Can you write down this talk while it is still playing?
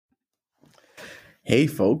Hey,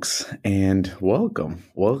 folks, and welcome.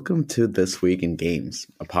 Welcome to This Week in Games,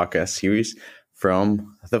 a podcast series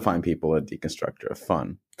from the fine people at Deconstructor of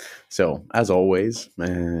Fun. So, as always,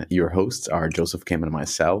 your hosts are Joseph Kim and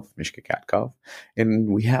myself, Mishka Katkov,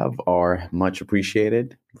 and we have our much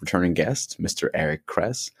appreciated returning guest, Mr. Eric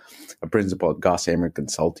Kress, a principal at Gossamer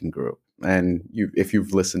Consulting Group. And if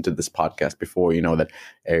you've listened to this podcast before, you know that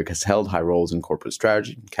Eric has held high roles in corporate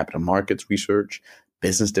strategy, capital markets research,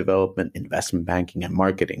 business development, investment banking, and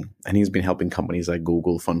marketing. And he's been helping companies like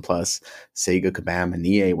Google, FunPlus, Sega, Kabam, and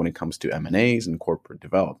EA when it comes to M&As and corporate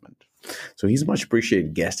development. So he's a much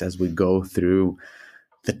appreciated guest as we go through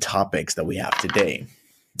the topics that we have today.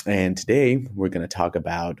 And today we're going to talk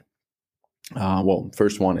about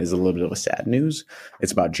first one is a little bit of a sad news.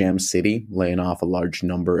 It's about Jam City laying off a large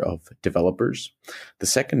number of developers. The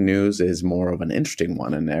second news is more of an interesting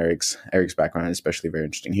one, and Eric's background is especially very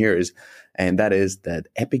interesting here and that is that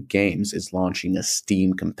Epic Games is launching a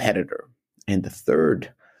Steam competitor. And the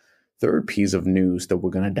third piece of news that we're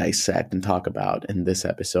going to dissect and talk about in this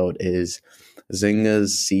episode is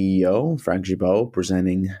Zynga's CEO, Frank Gibeau,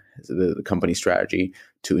 presenting the company strategy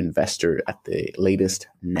to investor at the latest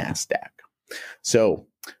NASDAQ. So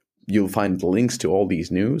you'll find the links to all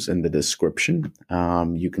these news in the description.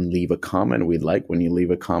 You can leave a comment. We like when you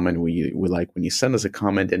leave a comment. We like when you send us a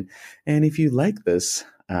comment. And if you like this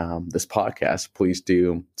podcast, please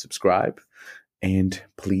do subscribe and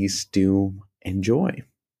please do enjoy.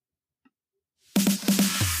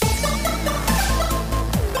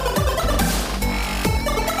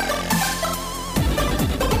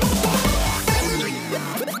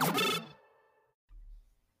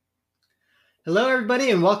 Hello,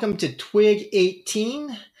 everybody, and welcome to Twig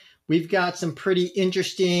 18. We've got some pretty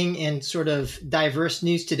interesting and sort of diverse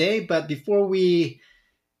news today. But before we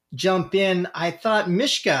jump in, I thought,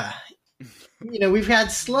 Mishka, we've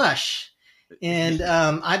had Slush. And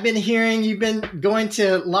I've been hearing you've been going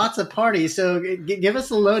to lots of parties. So give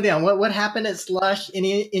us a lowdown. What happened at Slush?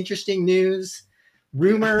 Any interesting news,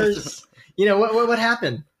 rumors? What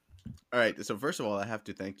happened? All right. So first of all, I have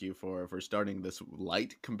to thank you for starting this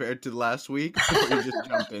light compared to last week before you just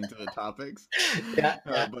jumped into the topics. Yeah.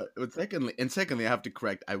 But secondly, I have to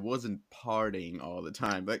correct. I wasn't partying all the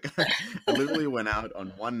time. Like I literally went out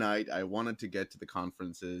on one night. I wanted to get to the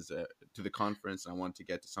conference. I wanted to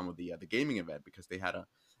get to some of the gaming event because they had a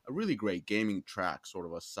really great gaming track, sort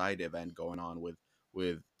of a side event going on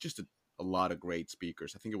with just a lot of great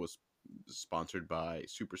speakers. I think it was sponsored by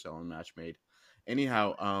Supercell and Matchmade.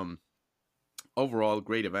 Anyhow, overall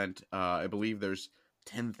great event. I believe there's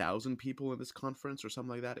 10,000 people in this conference or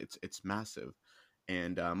something like that. It's massive,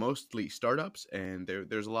 and mostly startups, and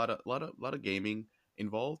there's a lot of gaming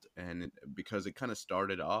involved, and because it kind of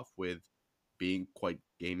started off with being quite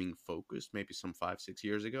gaming focused maybe some 5-6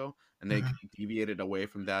 years ago, and they deviated away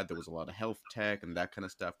from that. There was a lot of health tech and that kind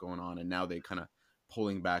of stuff going on, and now they kind of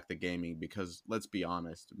pulling back the gaming because, let's be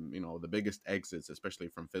honest, the biggest exits, especially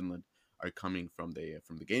from Finland, are coming from the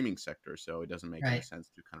gaming sector, so it doesn't make any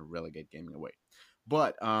sense to kind of relegate gaming away.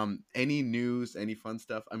 But any news, any fun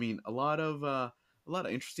stuff? I mean, a lot of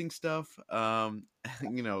interesting stuff.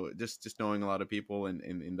 Just knowing a lot of people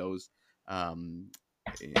in those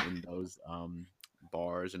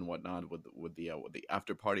bars and whatnot with the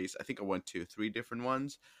after parties. I think I went to 3 different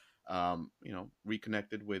ones.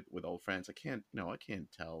 Reconnected with old friends. I can't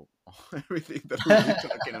tell everything that we're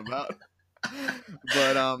talking about.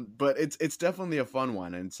 But it's definitely a fun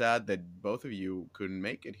one, and sad that both of you couldn't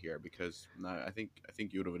make it here because I think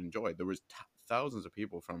you would have enjoyed. There was thousands of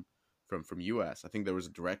people from US. I think there was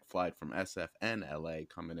a direct flight from SF and LA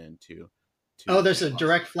coming in to there's a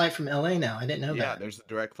direct flight from LA now. I didn't know that. Yeah, there's a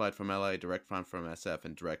direct flight from LA, direct flight from SF,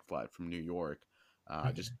 and direct flight from New York.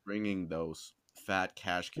 Just bringing those fat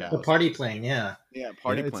cash cows. The party plane, yeah. Yeah,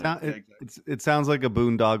 party plane. It sounds like a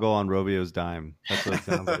boondoggle on Romeo's dime. That's what it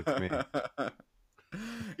sounds like to me.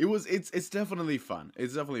 It's definitely fun.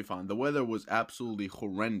 It's definitely fun. The weather was absolutely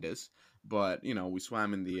horrendous, but we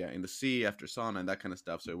swam in the sea after sauna and that kind of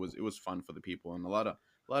stuff. So it was fun for the people, and a lot of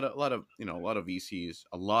VCs,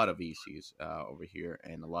 over here,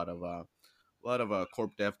 and a lot of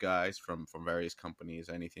corp dev guys from various companies,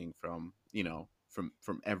 anything from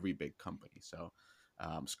every big company. So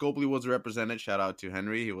Scopely was represented. Shout out to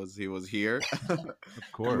Henry. He was here. Of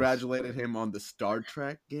course. Congratulated him on the Star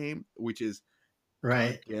Trek game, which is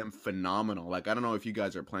game phenomenal. Like, I don't know if you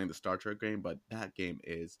guys are playing the Star Trek game, but that game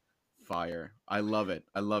is fire. I love it.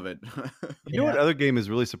 You know what other game is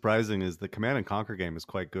really surprising is the Command and Conquer game is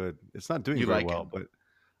quite good. It's not doing very well, but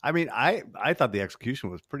I mean, I thought the execution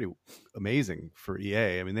was pretty amazing for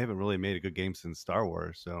EA. I mean, they haven't really made a good game since Star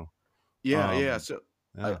Wars, so yeah. So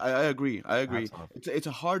Yeah. I agree. I agree. Absolutely. It's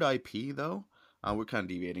a hard IP though. We're kind of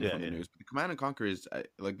deviating Yeah, from the yeah. news, but the Command and Conquer is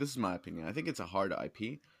like, this is my opinion. I think it's a hard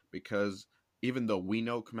IP because even though we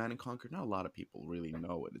know Command and Conquer, not a lot of people really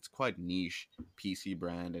know it. It's quite niche PC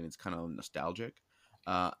brand and it's kind of nostalgic.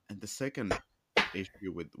 And the second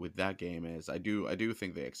issue with that game is I do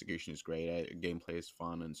think the execution is great, gameplay is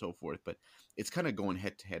fun and so forth, but it's kind of going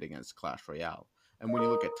head to head against Clash Royale. And when you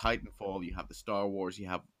look at Titanfall, you have the Star Wars,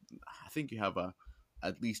 I think you have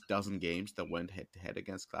at least dozen games that went head to head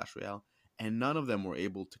against Clash Royale, and none of them were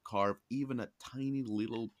able to carve even a tiny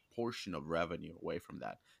little portion of revenue away from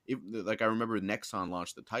that. Like I remember Nexon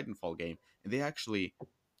launched the Titanfall game, and they actually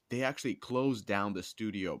closed down the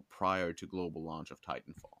studio prior to global launch of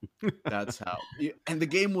Titanfall. That's how. And the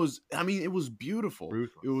game was, I mean, it was beautiful.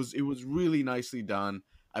 Ruthless. It was really nicely done.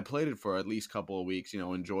 I played it for at least a couple of weeks,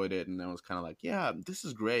 enjoyed it, and then was kind of like, yeah, this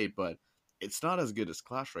is great, but it's not as good as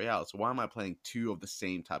Clash Royale. So why am I playing two of the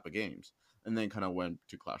same type of games? And then kind of went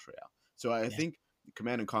to Clash Royale. So I think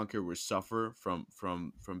Command and Conquer will suffer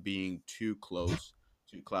from being too close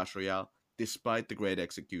to Clash Royale, despite the great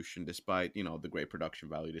execution, despite the great production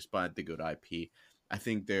value, despite the good IP. I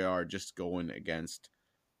think they are just going against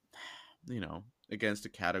a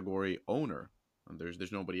category owner, and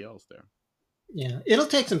there's nobody else there. Yeah, it'll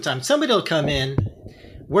take some time. Somebody will come in.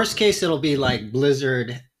 Worst case, it'll be like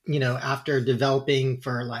Blizzard, after developing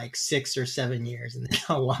for like 6 or 7 years, and then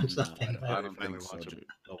I'll launch No, something. I don't think so.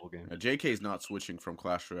 Double game. JK is not switching from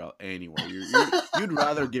Clash Royale anywhere. You'd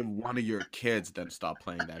rather give one of your kids than stop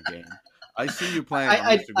playing that game. I see you playing on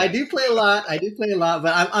Instagram. I do play a lot.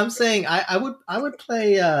 But I'm saying I would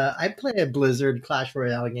play I'd play a Blizzard Clash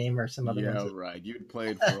Royale game or some other Yeah, ones. right. You'd play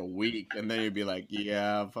it for a week, and then you'd be like,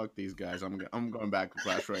 "Yeah, fuck these guys. I'm going back to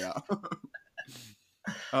Clash Royale."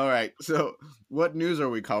 All right. So, what news are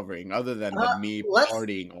we covering other than me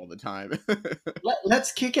partying all the time?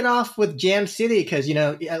 Let's kick it off with Jam City because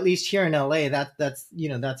at least here in LA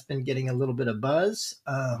that's been getting a little bit of buzz.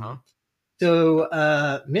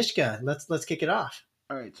 So, Mishka, let's kick it off.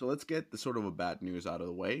 All right, so let's get the sort of a bad news out of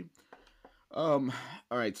the way. All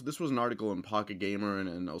right, so this was an article in Pocket Gamer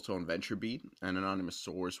and also on VentureBeat. An anonymous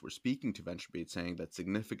source were speaking to VentureBeat saying that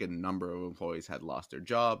significant number of employees had lost their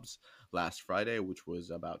jobs last Friday, which was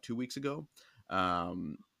about 2 weeks ago,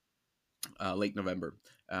 late November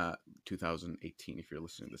 2018, if you're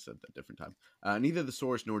listening to this at a different time. Neither the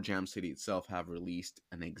source nor Jam City itself have released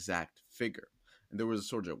an exact figure. And there was a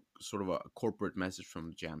sort of a corporate message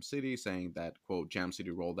from Jam City saying that, quote, Jam City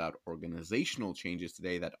rolled out organizational changes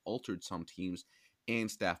today that altered some teams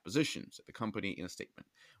and staff positions at the company. In a statement,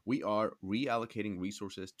 we are reallocating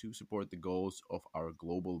resources to support the goals of our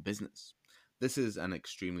global business. This is an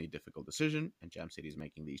extremely difficult decision, and Jam City is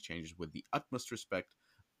making these changes with the utmost respect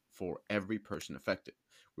for every person affected.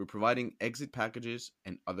 We're providing exit packages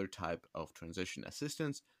and other type of transition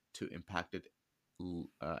assistance to impacted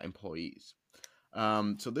employees.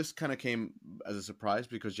 So this kind of came as a surprise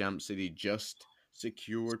because Jam City just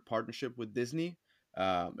secured partnership with Disney,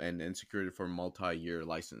 and secured it for multi-year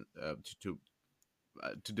license to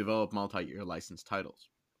develop multi-year licensed titles.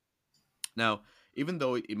 Now, even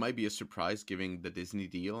though it might be a surprise giving the Disney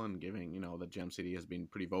deal and giving that Jam City has been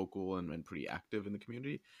pretty vocal and pretty active in the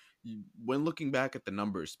community, when looking back at the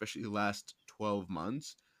numbers, especially the last 12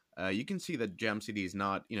 months, you can see that Jam City is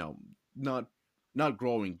not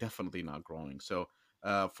growing, definitely not growing. So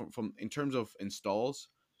from in terms of installs,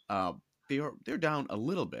 they're down a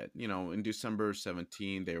little bit. In December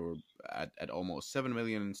 17, they were at almost 7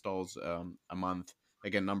 million installs a month.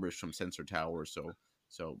 Again, numbers from Sensor Tower,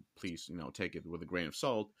 so please take it with a grain of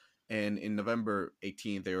salt. And in November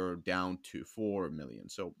 18th, they were down to 4 million,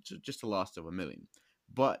 so just a loss of 1 million.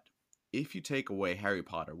 But if you take away Harry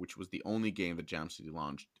Potter, which was the only game that Jam City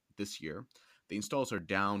launched this year, the installs are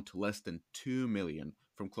down to less than 2 million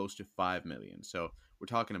from close to 5 million. So we're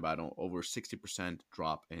talking about over 60%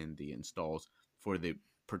 drop in the installs for the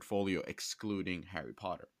portfolio excluding Harry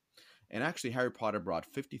Potter. And actually, Harry Potter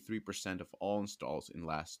brought 53% of all installs in the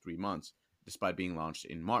last 3 months, despite being launched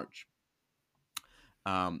in March.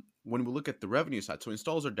 When we look at the revenue side, so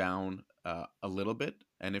installs are down a little bit,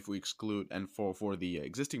 and if we exclude, and for the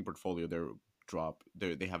existing portfolio,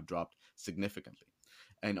 they have dropped significantly.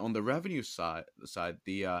 And on the revenue side,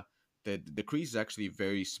 the decrease is actually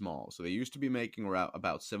very small. So they used to be making around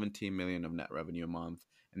about 17 million of net revenue a month,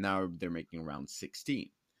 and now they're making around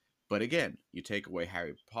 16. But again, you take away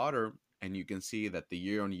Harry Potter, and you can see that the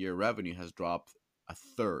year-on-year revenue has dropped a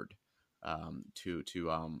third,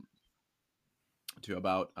 to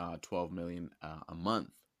about 12 million a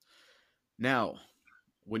month. Now,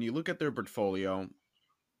 when you look at their portfolio,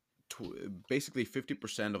 basically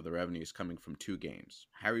 50% of the revenue is coming from 2 games,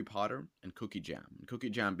 Harry Potter and Cookie Jam. And Cookie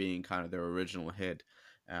Jam being kind of their original hit,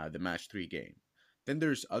 the Match 3 game. Then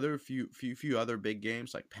there's few other big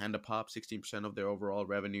games like Panda Pop, 16% of their overall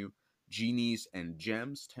revenue, Genies and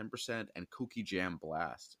Gems, 10%, and Cookie Jam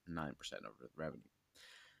Blast, 9% of the revenue.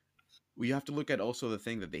 We have to look at also the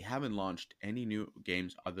thing that they haven't launched any new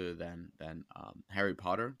games other than Harry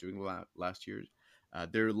Potter during last year.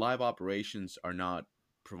 Their live operations are not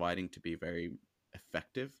providing to be very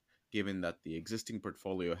effective, given that the existing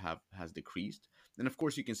portfolio has decreased. And of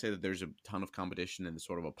course, you can say that there's a ton of competition in the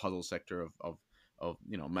sort of a puzzle sector of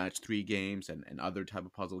match 3 games and other type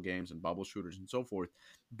of puzzle games and bubble shooters and so forth.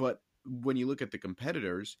 But when you look at the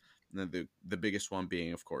competitors, the biggest one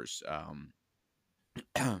being, of course,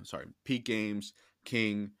 sorry, Peak Games,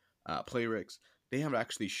 King, Playrix, they have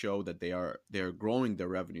actually showed that they are growing their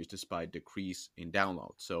revenues despite decrease in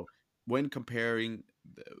downloads. So when comparing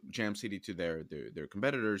Jam City to their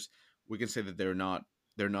competitors, we can say that they're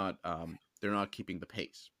not keeping the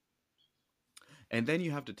pace. And then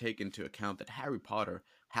you have to take into account that Harry Potter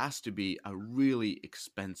has to be a really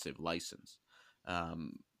expensive license.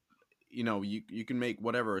 You can make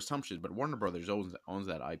whatever assumptions, but Warner Brothers owns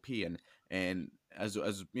that IP, and as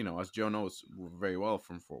Joe knows very well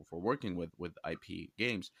for working with IP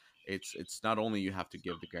games, it's not only you have to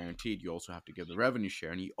give the guaranteed, you also have to give the revenue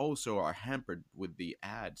share, and you also are hampered with the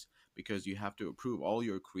ads because you have to approve all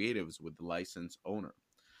your creatives with the license owner.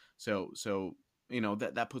 So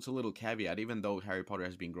that puts a little caveat. Even though Harry Potter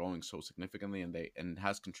has been growing so significantly and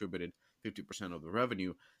has contributed 50% of the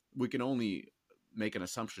revenue, we can only make an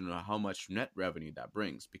assumption of how much net revenue that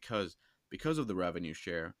brings because of the revenue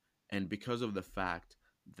share and because of the fact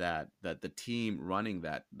that the team running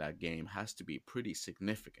that game has to be pretty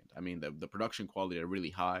significant. I mean, the production quality are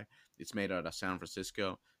really high. It's made out of San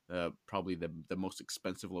Francisco, probably the most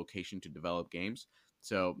expensive location to develop games.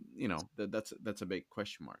 So that's a big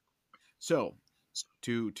question mark. So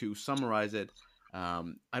to summarize it,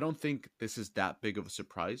 I don't think this is that big of a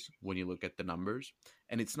surprise when you look at the numbers,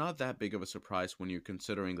 and it's not that big of a surprise when you're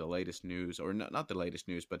considering the latest news, or not the latest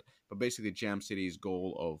news, but basically Jam City's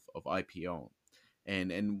goal of IPO.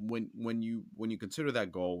 And when you consider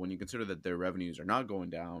that goal, when you consider that their revenues are not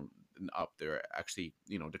going down and up, they're actually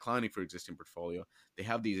declining for existing portfolio. They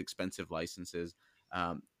have these expensive licenses.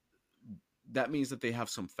 That means that they have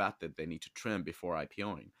some fat that they need to trim before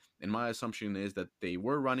IPOing. And my assumption is that they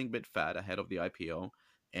were running a bit fat ahead of the IPO,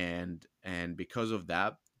 and because of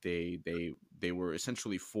that, they were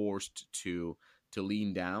essentially forced to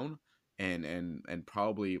lean down, and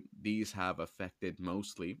probably these have affected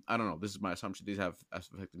mostly. I don't know. This is my assumption. These have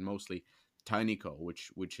affected mostly TinyCo,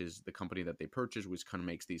 which is the company that they purchased, which kind of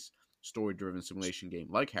makes these story-driven simulation game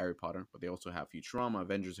like Harry Potter, but they also have Futurama,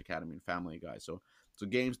 Avengers Academy, and Family Guy. So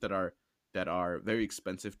games that are very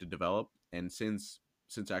expensive to develop, and since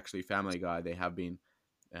actually Family Guy, they have been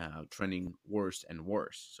trending worse and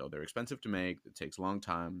worse. So they're expensive to make. It takes a long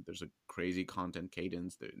time. There's a crazy content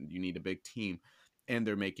cadence. You need a big team, and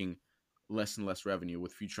they're making less and less revenue,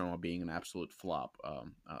 with Futurama being an absolute flop,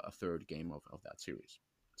 a third game of that series.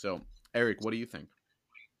 So, Eric, what do you think?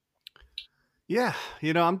 Yeah,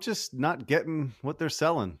 I'm just not getting what they're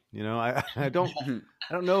selling. I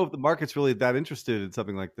don't know if the market's really that interested in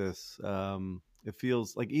something like this. It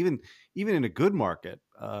feels like even in a good market,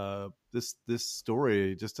 this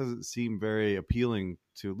story just doesn't seem very appealing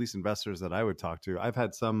to at least investors that I would talk to. I've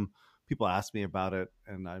had some people ask me about it,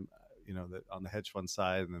 and I'm that on the hedge fund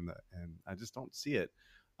side, and I just don't see it.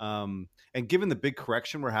 And given the big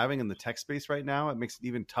correction we're having in the tech space right now, it makes it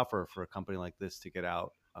even tougher for a company like this to get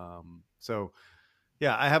out. So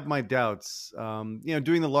yeah, I have my doubts.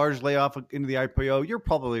 Doing the large layoff into the IPO, you're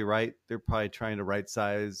probably right. They're probably trying to right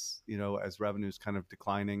size, as revenue's kind of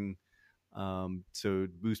declining, to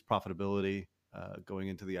boost profitability going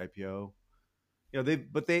into the IPO.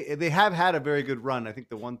 They have had a very good run. I think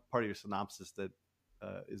the one part of your synopsis that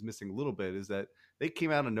is missing a little bit is that they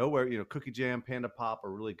came out of nowhere. Cookie Jam, Panda Pop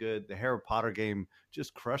are really good. The Harry Potter game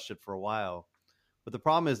just crushed it for a while. But the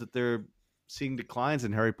problem is that they're seeing declines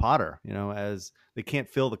in Harry Potter, as they can't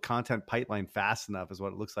fill the content pipeline fast enough, is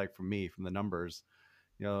what it looks like for me from the numbers.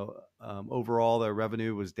 Overall, their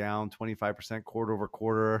revenue was down 25% quarter over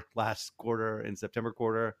quarter last quarter in September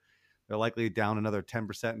quarter. They're likely down another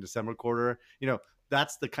 10% in December quarter.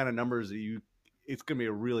 That's the kind of numbers that it's going to be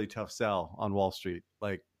a really tough sell on Wall Street,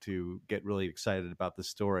 like to get really excited about this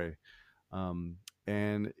story.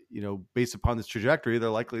 And, based upon this trajectory, they're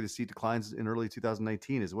likely to see declines in early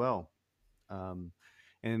 2019 as well.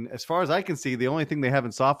 And as far as I can see, the only thing they have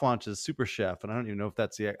in soft launch is Super Chef, and I don't even know if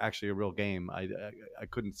that's actually a real game. I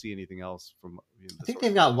couldn't see anything else from I think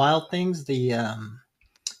they've got Wild Things, the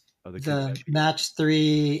match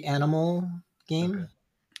 3 animal game. Okay.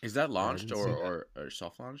 Is that Yeah, I launched didn't see or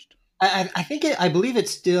soft launched? I think I believe it's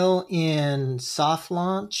still in soft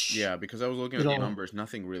launch. Yeah, because I was looking at the numbers,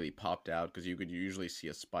 nothing really popped out because you could usually see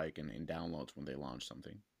a spike in downloads when they launch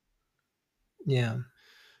something. Yeah.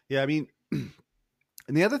 Yeah, I mean,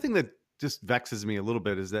 and the other thing that just vexes me a little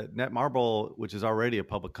bit is that Netmarble, which is already a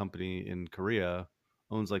public company in Korea,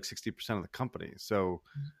 owns like 60% of the company. So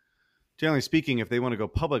generally speaking, if they want to go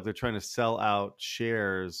public, they're trying to sell out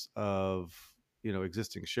shares of,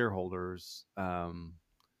 existing shareholders.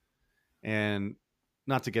 And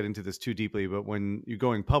not to get into this too deeply, but when you're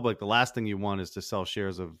going public, the last thing you want is to sell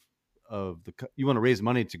shares you want to raise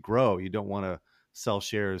money to grow. You don't want to sell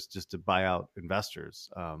shares just to buy out investors.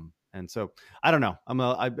 And so I don't know.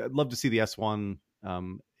 I'd love to see the S1.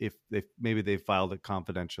 If they filed it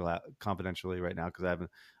confidentially right now, because I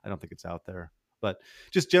don't think it's out there. But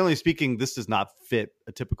just generally speaking, this does not fit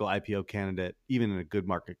a typical IPO candidate, even in a good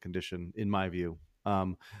market condition, in my view.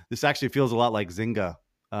 This actually feels a lot like Zynga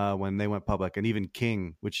when they went public, and even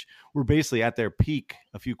King, which were basically at their peak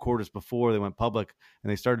a few quarters before they went public, and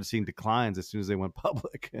they started seeing declines as soon as they went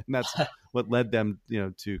public, and that's what led them,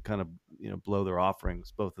 to kind of blow their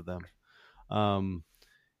offerings, both of them.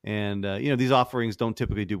 These offerings don't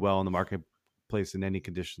typically do well in the marketplace in any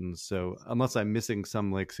conditions. So unless I'm missing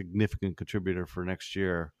some like significant contributor for next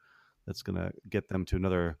year, that's going to get them to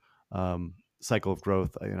another cycle of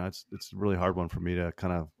growth. It's a really hard one for me to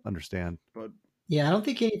kind of understand. But yeah, I don't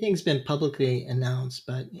think anything's been publicly announced,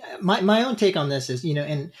 but my own take on this is,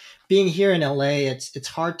 and being here in LA, it's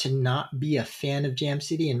hard to not be a fan of Jam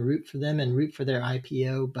City and root for them and root for their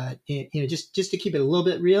IPO. But just to keep it a little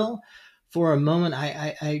bit real, for a moment,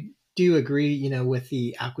 I do agree, with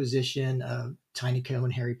the acquisition of TinyCo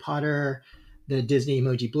and Harry Potter, the Disney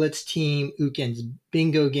Emoji Blitz team, Uken's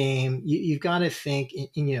bingo game. You've got to think,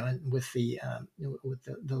 and with the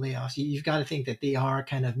layoffs, you've got to think that they are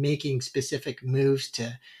kind of making specific moves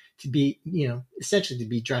to be, essentially to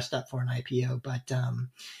be dressed up for an IPO. But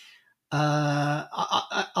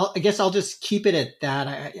I guess I'll just keep it at that.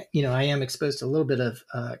 I am exposed to a little bit of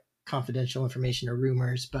confidential information or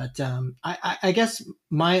rumors, but I guess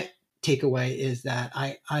my takeaway is that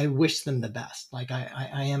I wish them the best. Like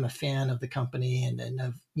I am a fan of the company and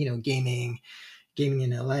of gaming in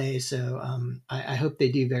LA. So I hope they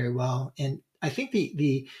do very well. And I think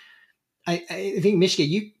I think Mishka,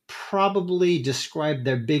 you probably described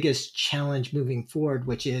their biggest challenge moving forward,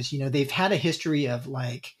 which is they've had a history of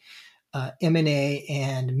like M&A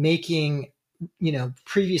and making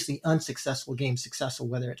previously unsuccessful games successful,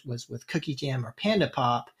 whether it was with Cookie Jam or Panda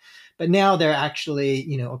Pop. But now they're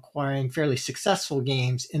actually, acquiring fairly successful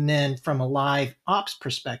games. And then from a live ops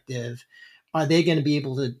perspective, are they going to be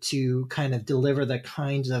able to kind of deliver the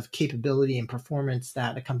kinds of capability and performance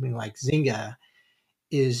that a company like Zynga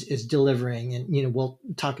is delivering? And, we'll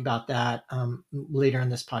talk about that later in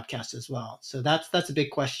this podcast as well. So that's a big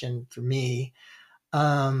question for me.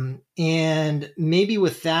 And maybe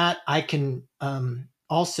with that, I can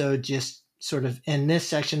also just sort of end this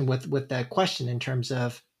section with that question in terms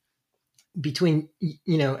of between,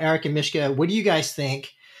 Eric and Mishka, what do you guys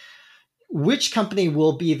think? Which company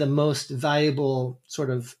will be the most valuable sort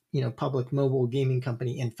of, public mobile gaming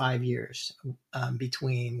company in 5 years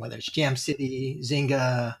between whether it's Jam City,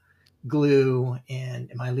 Zynga, Glue, and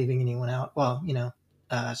am I leaving anyone out? Well,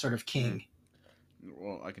 sort of King.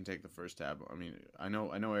 Well, I can take the first tab. I mean, I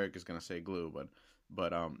know Eric is gonna say Glue,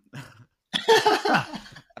 but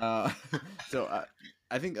so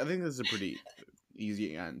I think this is a pretty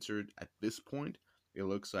easy answer at this point. It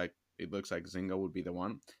looks like Zynga would be the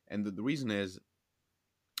one, and the reason is,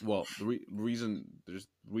 well, the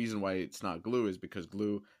reason why it's not Glue is because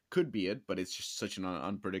Glue could be it, but it's just such an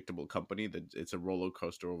unpredictable company that it's a roller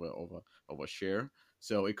coaster of a share.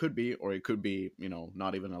 So it could be, or it could be,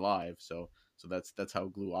 not even alive. So that's how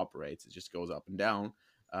Glue operates. It just goes up and down.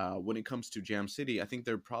 When it comes to Jam City, I think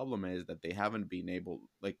their problem is that they haven't been able.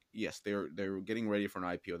 Like, yes, they're getting ready for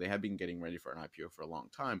an IPO. They have been getting ready for an IPO for a long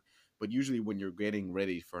time. But usually, when you're getting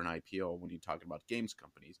ready for an IPO, when you're talking about games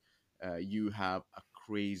companies, you have a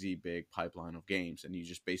crazy big pipeline of games, and you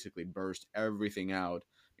just basically burst everything out.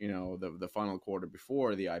 The final quarter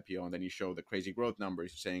before the IPO, and then you show the crazy growth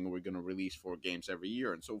numbers, saying we're going to release 4 games every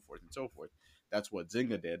year, and so forth and so forth. That's what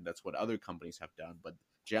Zynga did. That's what other companies have done. But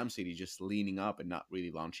Jam City just leaning up and not really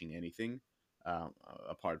launching anything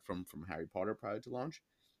apart from Harry Potter prior to launch,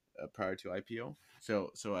 prior to IPO.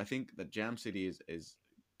 So I think that Jam City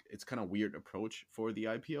it's kind of weird approach for the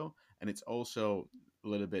IPO, and it's also a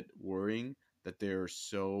little bit worrying that they're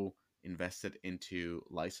so invested into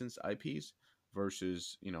licensed IPs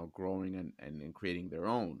versus growing and creating their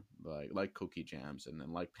own, like Cookie Jams and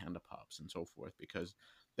then like Panda Pops and so forth, because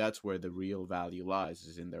that's where the real value lies,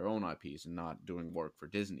 is in their own IPs and not doing work for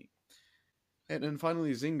Disney. And then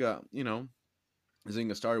finally, Zynga,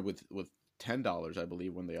 Zynga started with $10, I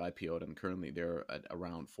believe, when they IPO'd, and currently they're at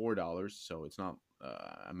around $4. So it's not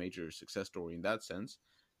a major success story in that sense.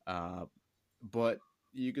 But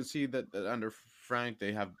you can see that under Frank,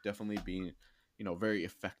 they have definitely been, very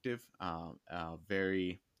effective,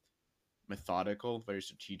 very methodical, very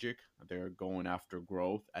strategic. They're going after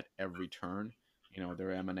growth at every turn.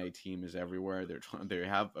 Their M&A team is everywhere. They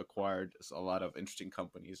have acquired a lot of interesting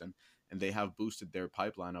companies, and they have boosted their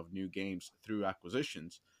pipeline of new games through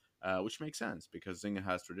acquisitions, which makes sense because Zynga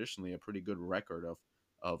has traditionally a pretty good record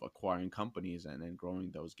of acquiring companies and then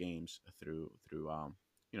growing those games through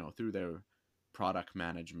their product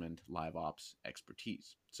management, live ops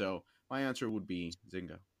expertise. So my answer would be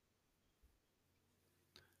Zynga.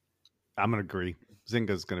 I'm gonna agree.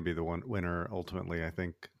 Zynga's gonna be the one winner ultimately, I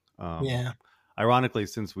think. Yeah. Ironically,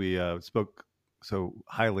 since we spoke so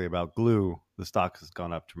highly about Glue, the stock has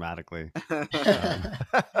gone up dramatically.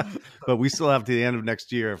 But we still have to the end of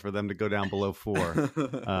next year for them to go down below 4.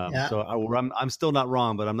 Yeah. So I'm still not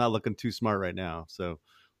wrong, but I'm not looking too smart right now. So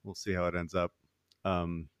we'll see how it ends up. Yeah,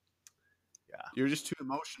 You're just too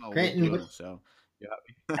emotional. Great. With Glue, so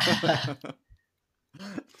yeah.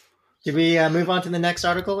 Did we move on to the next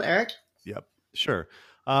article, Eric? Yep, sure.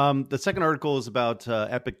 The second article is about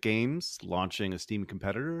Epic Games launching a Steam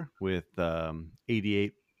competitor with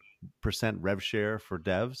 88% rev share for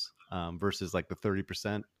devs versus like the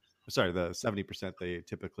 30%, sorry, the 70% they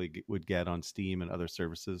typically would get on Steam and other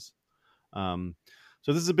services.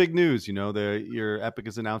 So this is a big news. Your Epic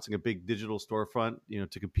is announcing a big digital storefront,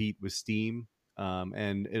 to compete with Steam,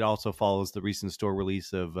 and it also follows the recent store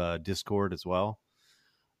release of Discord as well,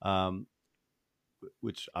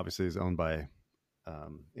 which obviously is owned by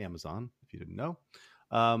Amazon, if you didn't know.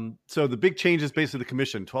 So the big change is basically the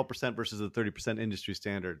commission, 12% versus the 30% industry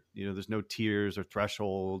standard. There's no tiers or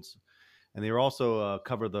thresholds. And they also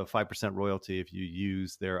cover the 5% royalty if you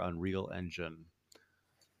use their Unreal Engine.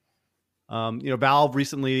 Valve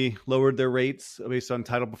recently lowered their rates based on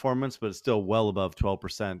title performance, but it's still well above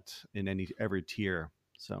 12% in every tier.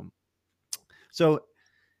 So a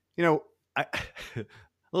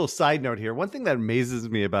little side note here. One thing that amazes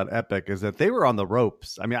me about Epic is that they were on the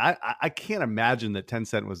ropes. I mean, I can't imagine that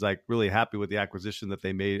Tencent was like really happy with the acquisition that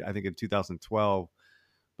they made, I think in 2012.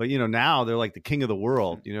 But, now they're like the king of the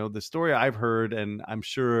world. The story I've heard, and I'm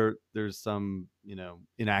sure there's some,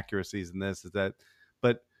 inaccuracies in this, is that,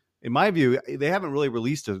 but in my view, they haven't really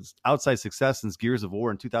released an outside success since Gears of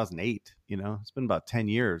War in 2008. It's been about 10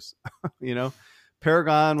 years.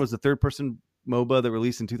 Paragon was the third-person MOBA that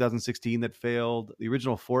released in 2016 that failed. The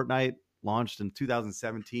original Fortnite launched in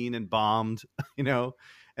 2017 and bombed. And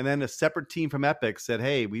then a separate team from Epic said,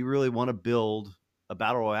 "Hey, we really want to build a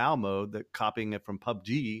battle royale mode that copying it from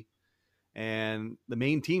PUBG." And the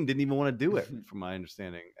main team didn't even want to do it, from my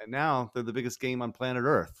understanding. And now they're the biggest game on planet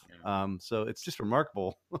Earth. So it's just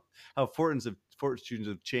remarkable how fortunes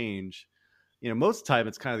have changed. Most of the time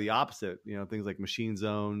it's kind of the opposite. Things like Machine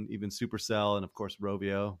Zone, even Supercell, and of course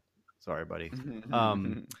Rovio. Sorry, buddy.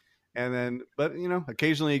 And then, but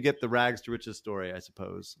occasionally you get the rags to riches story, I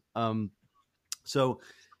suppose. So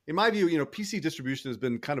in my view, PC distribution has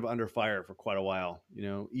been kind of under fire for quite a while.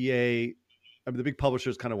 EA, the big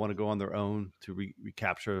publishers kind of want to go on their own to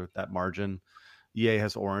recapture that margin. EA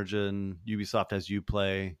has Origin, Ubisoft has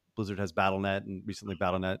Uplay, Blizzard has Battle.net, and recently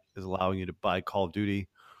Battle.net is allowing you to buy Call of Duty,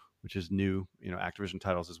 which is new, Activision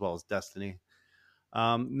titles, as well as Destiny.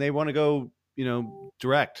 They want to go,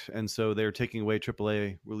 direct, and so they're taking away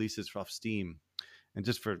AAA releases off Steam. And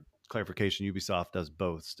just for clarification, Ubisoft does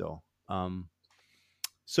both still.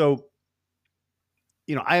 So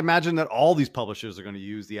I imagine that all these publishers are going to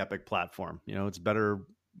use the Epic platform. It's better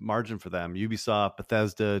margin for them. Ubisoft,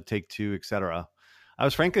 Bethesda, Take-Two, etc. I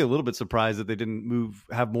was frankly a little bit surprised that they didn't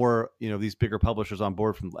have more, these bigger publishers on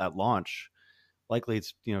board at launch. Likely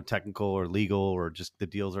it's, technical or legal, or just the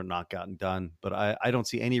deals are not gotten done. But I don't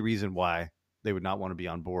see any reason why they would not want to be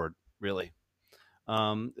on board, really.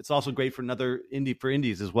 It's also great for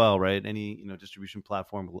indies as well, right? Any, distribution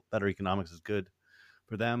platform, better economics is good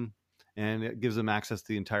for them. And it gives them access to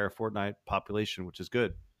the entire Fortnite population, which is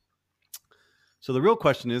good. So the real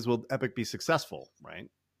question is, will Epic be successful, right?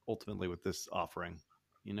 Ultimately with this offering,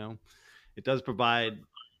 it does provide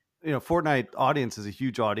Fortnite audience is a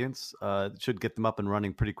huge audience. It should get them up and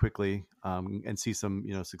running pretty quickly, and see some,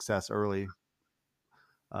 success early.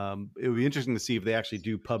 It would be interesting to see if they actually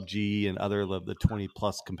do PUBG and other of the 20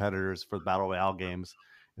 plus competitors for the Battle Royale games.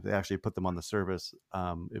 If they actually put them on the service,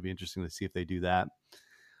 it'd be interesting to see if they do that.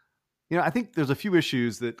 I think there's a few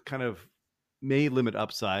issues that kind of may limit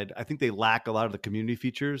upside. I think they lack a lot of the community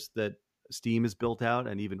features that Steam has built out,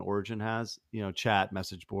 and even Origin has, chat,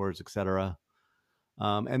 message boards, etc.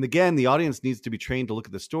 And again, the audience needs to be trained to look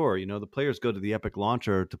at the store. The players go to the Epic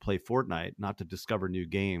launcher to play Fortnite, not to discover new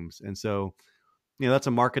games. And so, that's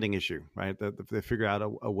a marketing issue, right? That they figure out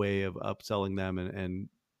a way of upselling them and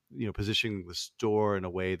positioning the store in a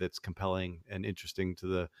way that's compelling and interesting to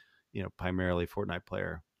the, primarily Fortnite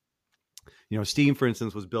player. Steam, for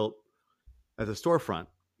instance, was built as a storefront.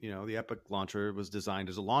 The Epic launcher was designed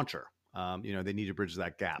as a launcher. They need to bridge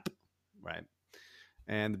that gap, right?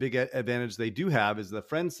 And the big advantage they do have is the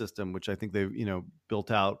friend system, which I think they've,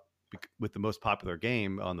 built out with the most popular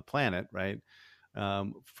game on the planet, right?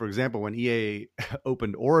 For example, when EA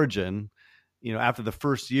opened Origin, after the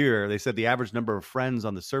first year, they said the average number of friends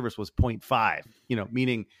on the service was 0.5,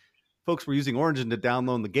 meaning folks were using Origin to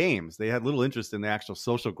download the games. They had little interest in the actual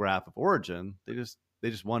social graph of Origin. They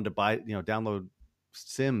just wanted to buy, download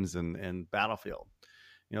Sims and Battlefield.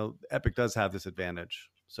 Epic does have this advantage.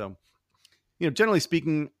 So, generally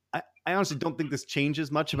speaking, I honestly don't think this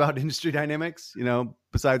changes much about industry dynamics,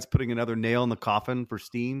 besides putting another nail in the coffin for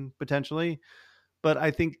Steam potentially. But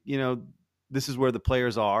I think, this is where the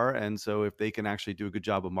players are. And so if they can actually do a good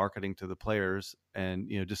job of marketing to the players and,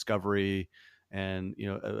 discovery and,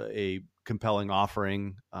 a compelling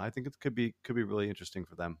offering, I think it could be really interesting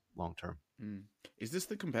for them long term. Is this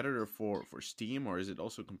the competitor for Steam, or is it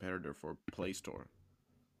also a competitor for Play Store?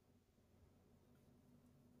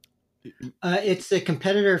 It's a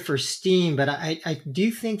competitor for Steam, but I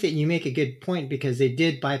do think that you make a good point, because they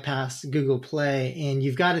did bypass Google Play, and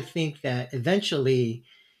you've got to think that eventually,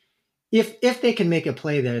 if they can make a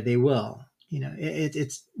play there, they will.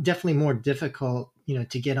 It's definitely more difficult,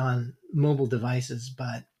 to get on mobile devices,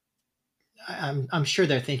 but I'm sure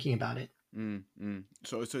they're thinking about it.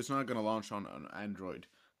 So it's not going to launch on Android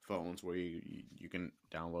phones where you can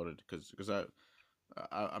download it, because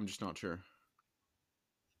I'm just not sure.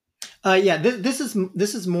 This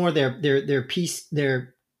is more their piece,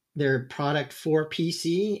 their product for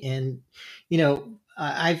PC, and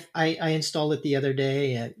I installed it the other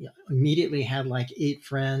day. Immediately had like 8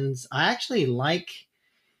 friends. I actually like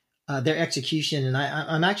their execution, and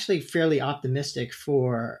I'm actually fairly optimistic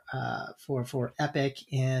for Epic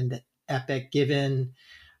and Epic, given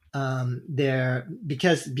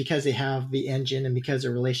because they have the engine and because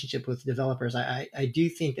their relationship with developers. I do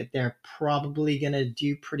think that they're probably going to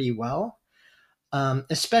do pretty well,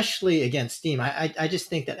 especially against Steam. I just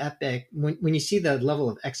think that Epic, when you see the level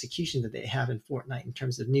of execution that they have in Fortnite in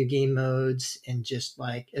terms of new game modes and just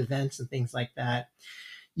like events and things like that,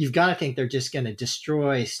 you've got to think they're just going to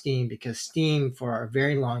destroy Steam, because Steam for a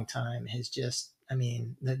very long time has just,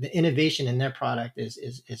 the innovation in their product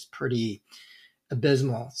is pretty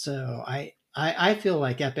abysmal. So I feel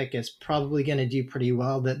like Epic is probably going to do pretty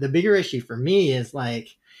well. The bigger issue for me is like,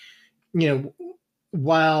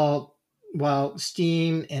 while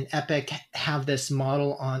Steam and Epic have this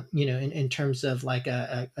model on, in terms of like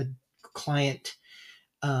a client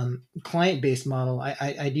based model,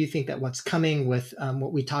 I do think that what's coming with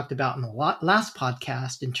what we talked about in the last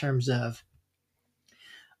podcast in terms of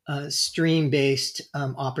stream-based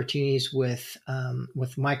opportunities with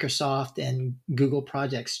Microsoft and Google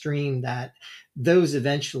Project Stream, that those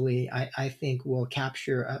eventually I think will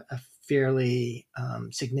capture a fairly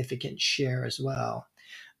significant share as well.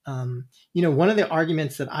 One of the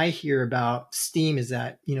arguments that I hear about Steam is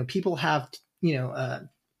that people have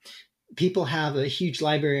a huge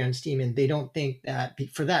library on Steam, and they don't think that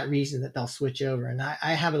for that reason that they'll switch over. And I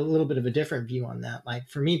have a little bit of a different view on that. Like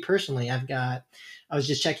for me personally, I was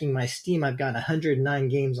just checking my Steam. I've got 109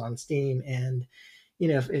 games on Steam, and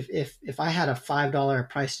if I had a $5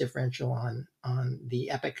 price differential on the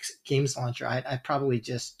Epic Games Launcher, I'd probably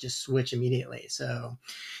just switch immediately. So,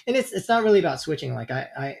 and it's not really about switching. Like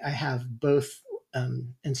I have both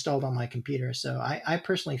installed on my computer, so I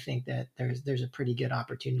personally think that there's a pretty good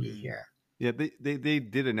opportunity here. Yeah, they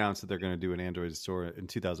did announce that they're going to do an Android store in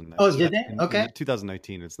 2019. Oh, did they? Okay. In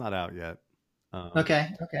 2019. It's not out yet. Okay.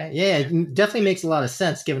 Yeah, it definitely makes a lot of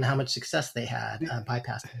sense given how much success they had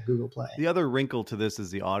bypassing Google Play. The other wrinkle to this is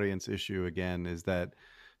the audience issue. Again, is that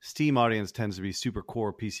Steam audience tends to be super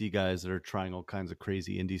core PC guys that are trying all kinds of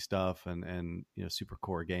crazy indie stuff and super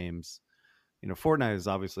core games. Fortnite is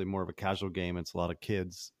obviously more of a casual game. It's a lot of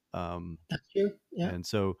kids. That's true. Yeah. And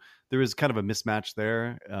so there is kind of a mismatch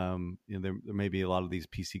there. There may be a lot of these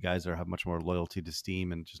PC guys that have much more loyalty to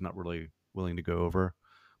Steam and just not really willing to go over.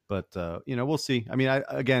 But we'll see. I mean,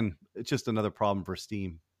 again, it's just another problem for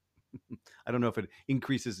Steam. I don't know if it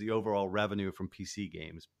increases the overall revenue from PC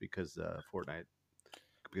games because Fortnite,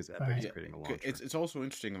 because Epic's creating a launcher. It's also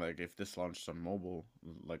interesting, like if this launched on mobile,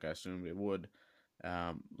 like I assumed it would.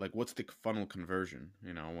 Like what's the funnel conversion?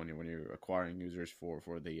 When you're acquiring users for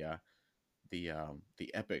the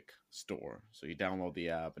Epic store. So you download the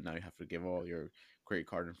app, and now you have to give all your credit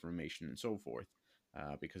card information and so forth,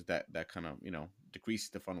 because that kind of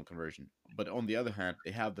decreases the funnel conversion. But on the other hand,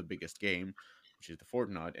 they have the biggest game, which is the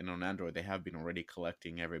Fortnite, and on Android they have been already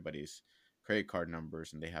collecting everybody's credit card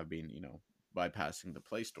numbers, and they have been bypassing the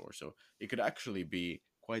Play Store. So it could actually be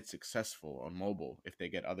quite successful on mobile if they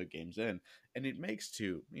get other games in, and it makes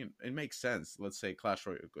sense. Let's say Clash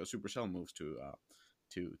Royale, Supercell moves to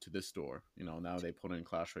this store. Now they put in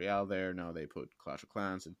Clash Royale there. Now they put Clash of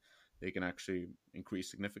Clans, and they can actually increase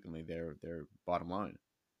significantly their bottom line.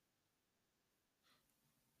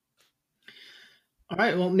 All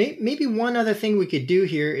right. Well, maybe one other thing we could do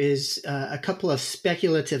here is a couple of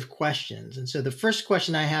speculative questions. And so the first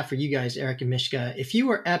question I have for you guys, Eric and Mishka, if you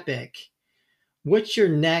were Epic, what's your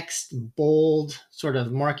next bold sort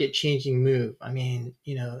of market-changing move? I mean,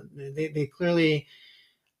 they clearly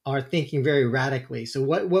are thinking very radically. So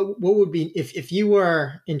what would be, if you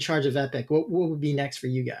were in charge of Epic, what would be next for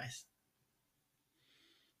you guys?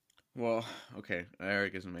 Well, okay,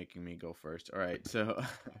 Eric is making me go first. All right, so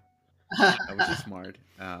which is smart.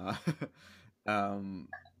 I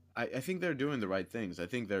think they're doing the right things. I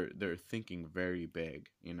think they're thinking very big.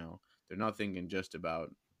 They're not thinking just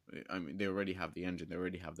about. I mean, they already have the engine. They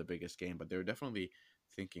already have the biggest game, but they're definitely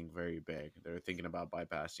thinking very big. They're thinking about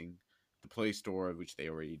bypassing the Play Store, which they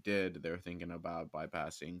already did. They're thinking about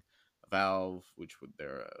bypassing Valve, which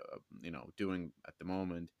they're doing at the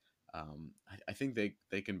moment. I think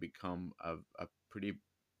they can become a pretty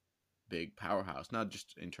big powerhouse, not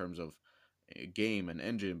just in terms of a game and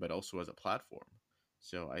engine, but also as a platform.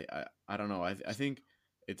 So I don't know. I think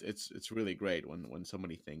it's really great when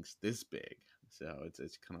somebody thinks this big. So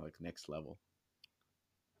it's kind of like next level.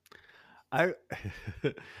 I'm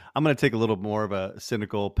going to take a little more of a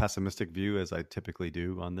cynical, pessimistic view, as I typically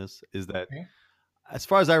do on this. Is that, as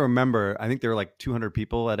far as I remember, I think there were like 200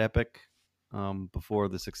 people at Epic before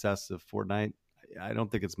the success of Fortnite. I don't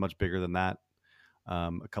think it's much bigger than that. A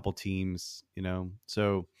couple teams,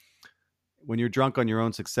 So when you're drunk on your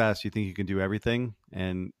own success, you think you can do everything,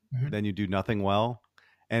 and then you do nothing well.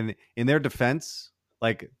 And in their defense,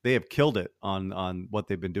 like they have killed it on what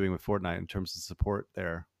they've been doing with Fortnite in terms of support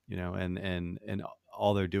there. And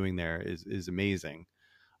all they're doing there is amazing.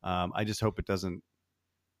 I just hope it doesn't,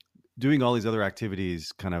 doing all these other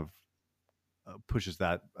activities kind of pushes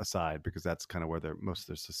that aside, because that's kind of where most of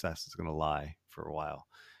their success is going to lie for a while.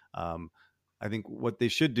 I think what they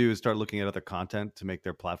should do is start looking at other content to make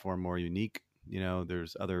their platform more unique. There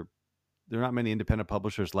are not many independent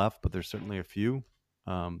publishers left, but there's certainly a few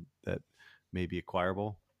that may be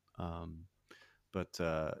acquirable.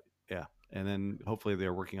 Yeah. And then hopefully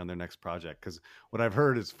they're working on their next project, because what I've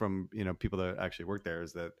heard is from people that actually work there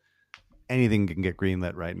is that anything can get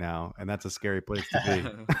greenlit right now, and that's a scary place to be.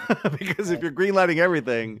 Because if you're greenlighting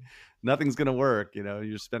everything, nothing's going to work.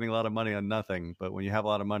 You're spending a lot of money on nothing. But when you have a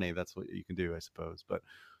lot of money, that's what you can do, I suppose. But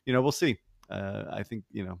we'll see. I think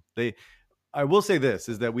I will say this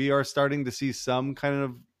is that we are starting to see some kind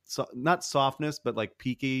of not softness, but like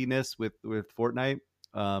peakiness with Fortnite.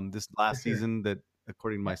 This last season that,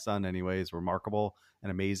 according to my son anyway, is remarkable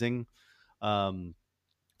and amazing.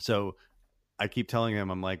 So I keep telling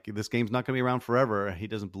him, I'm like, this game's not going to be around forever. He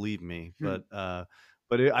doesn't believe me, but I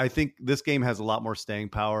think this game has a lot more staying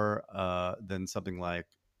power than something like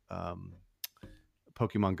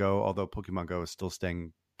Pokemon Go, although Pokemon Go is still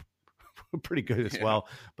staying pretty good as well.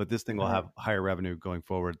 But this thing will have higher revenue going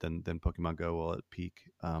forward than Pokemon Go will at peak.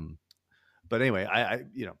 But anyway, I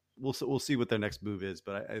we'll see what their next move is.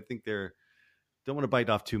 But I think don't want to bite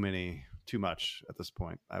off too much at this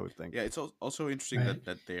point, I would think. Yeah, it's also interesting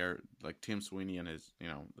that they are, like, Tim Sweeney and his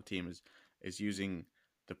the team is using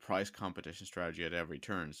the price competition strategy at every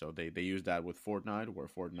turn. So they use that with Fortnite, where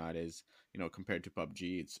Fortnite is compared to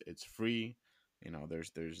PUBG, it's free.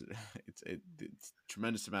 There's it's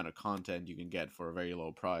tremendous amount of content you can get for a very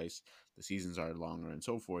low price. The seasons are longer and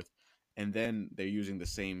so forth. And then they're using the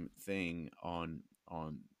same thing on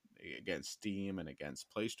against Steam and against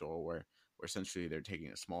Play Store, where essentially they're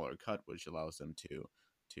taking a smaller cut, which allows them to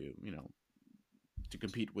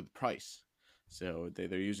compete with price. So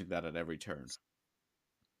they're using that at every turn.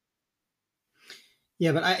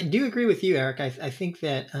 Yeah, but I do agree with you, Eric. I think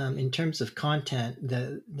that in terms of content,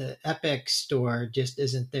 the Epic store just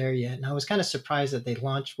isn't there yet, and I was kind of surprised that they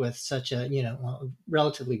launched with such a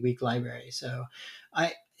relatively weak library. So,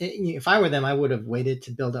 if I were them, I would have waited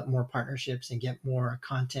to build up more partnerships and get more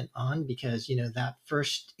content on, because that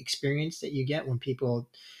first experience that you get when people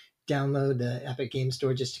download the Epic Game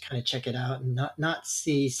Store just to kind of check it out and not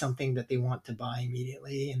see something that they want to buy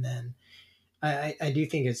immediately, and then I do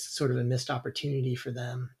think it's sort of a missed opportunity for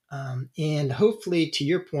them. And hopefully, to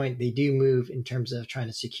your point, they do move in terms of trying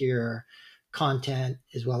to secure content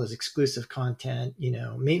as well as exclusive content.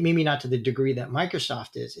 Maybe not to the degree that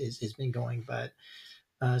Microsoft has been going, but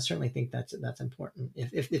certainly think that's important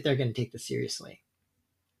if they're going to take this seriously.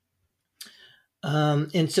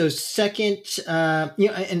 And so second,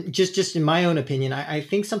 and just in my own opinion, I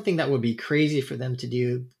think something that would be crazy for them to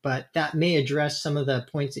do, but that may address some of the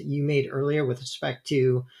points that you made earlier with respect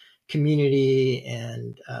to community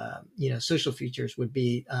and, social features, would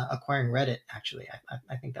be acquiring Reddit. Actually,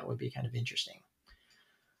 I think that would be kind of interesting.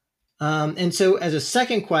 And so as a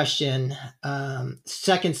second question,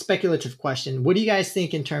 second speculative question, what do you guys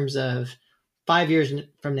think in terms of 5 years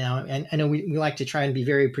from now? And I know we like to try and be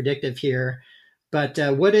very predictive here, but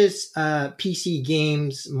what is PC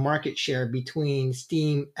games market share between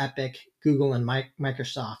Steam, Epic, Google, and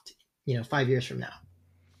Microsoft, 5 years from now?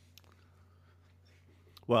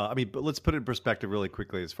 Well, I mean, but let's put it in perspective really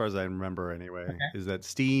quickly. As far as I remember, anyway, okay, is that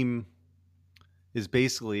Steam is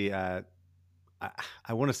basically at,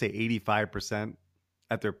 I want to say 85%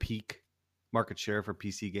 at their peak market share for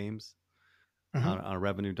PC games on a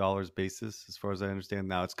revenue dollars basis, as far as I understand.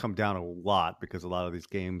 Now it's come down a lot because a lot of these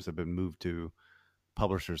games have been moved to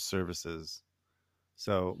publisher services.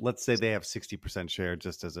 So let's say they have 60% share,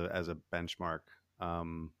 just as a benchmark.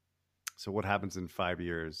 So what happens in 5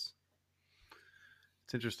 years?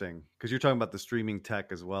 It's interesting because you're talking about the streaming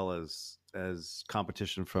tech as well as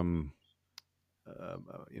competition from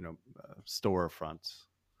storefronts.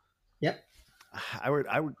 Yep. I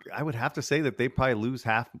would have to say that they probably lose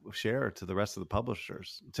half share to the rest of the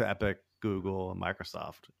publishers, to Epic, Google, and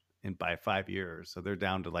Microsoft by 5 years. So they're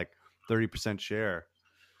down to like 30% share.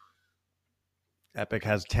 Epic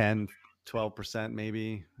has 10, 12%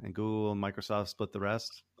 maybe, and Google and Microsoft split the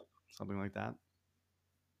rest, something like that.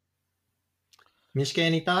 Mishka,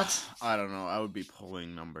 any thoughts? I don't know. I would be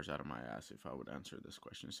pulling numbers out of my ass if I would answer this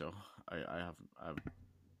question. So I have.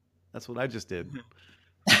 That's what I just did.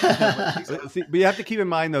 But you have to keep in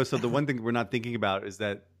mind, though, so the one thing we're not thinking about is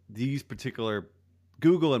that these particular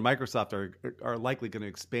Google and Microsoft are likely going to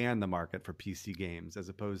expand the market for PC games, as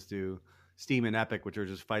opposed to Steam and Epic, which are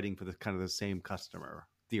just fighting for the kind of the same customer,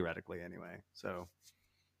 theoretically anyway. So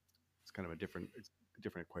it's kind of a different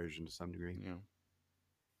equation to some degree.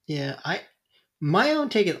 Yeah, my own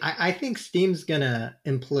take is I think Steam's gonna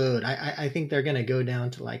implode. I think they're gonna go down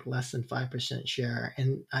to like less than 5% share,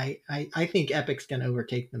 and I think Epic's gonna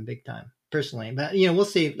overtake them big time, personally. But we'll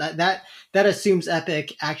see. That assumes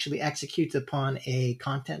Epic actually executes upon a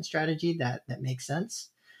content strategy that makes sense,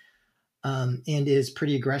 and is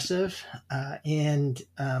pretty aggressive. And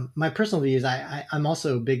my personal view is I'm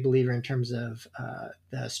also a big believer in terms of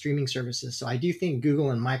the streaming services. So I do think Google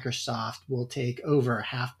and Microsoft will take over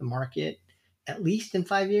half the market, at least in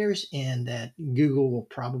 5 years, and that Google will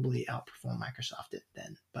probably outperform Microsoft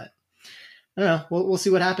then. But I don't know. We'll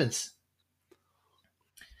see what happens.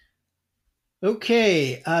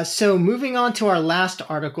 Okay, so moving on to our last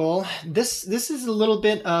article. This is a little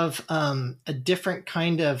bit of a different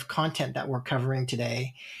kind of content that we're covering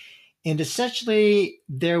today, and essentially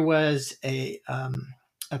there was a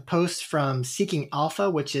post from Seeking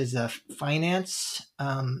Alpha, which is a finance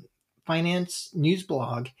news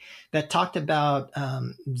blog, that talked about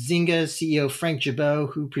Zynga's CEO Frank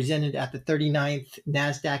Gibeau, who presented at the 39th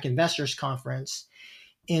NASDAQ Investors Conference.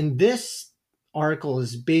 And this article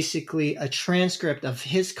is basically a transcript of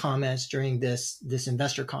his comments during this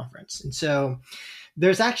investor conference. And so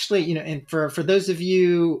there's actually, and for those of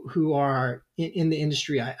you who are in the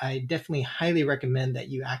industry, I definitely highly recommend that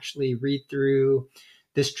you actually read through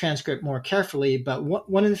this transcript more carefully. But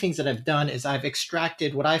one of the things that I've done is I've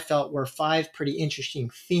extracted what I felt were 5 pretty interesting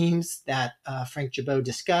themes that Frank Gibeau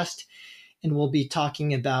discussed, and we'll be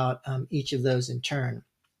talking about each of those in turn.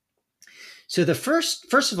 So the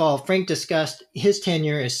first of all, Frank discussed his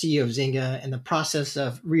tenure as CEO of Zynga and the process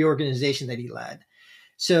of reorganization that he led.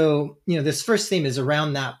 So, this first theme is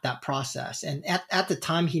around that process. And at the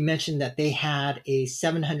time, he mentioned that they had a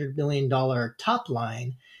 $700 million top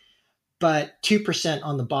line, but 2%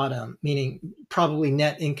 on the bottom, meaning probably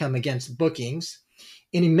net income against bookings.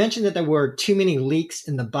 And he mentioned that there were too many leaks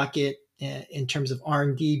in the bucket in terms of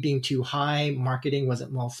R&D being too high, marketing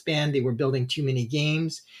wasn't well spent, they were building too many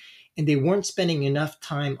games, and they weren't spending enough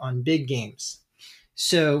time on big games.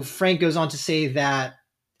 So Frank goes on to say that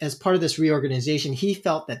as part of this reorganization, he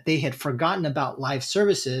felt that they had forgotten about live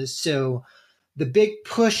services. So the big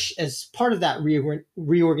push as part of that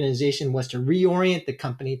reorganization was to reorient the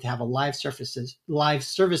company to have a live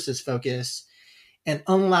services focus and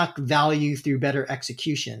unlock value through better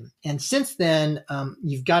execution. And since then,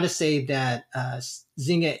 you've got to say that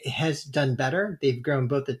Zynga has done better. They've grown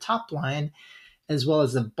both the top line as well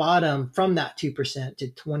as the bottom from that 2% to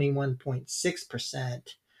 21.6%.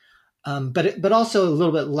 But also a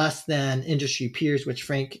little bit less than industry peers, which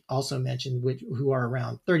Frank also mentioned, who are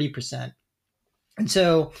around 30%. And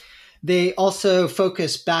so they also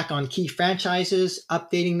focus back on key franchises,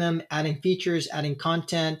 updating them, adding features, adding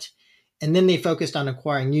content. And then they focused on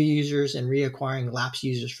acquiring new users and reacquiring lapsed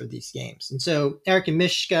users for these games. And so Eric and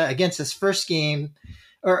Mishka, against this first game,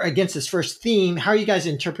 or against this first theme, how are you guys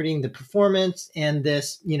interpreting the performance and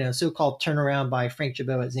this, so-called turnaround by Frank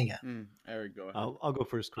Gibeau at Zynga? Eric, go ahead. I'll go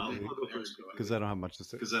first quickly because I don't have much to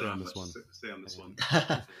say on this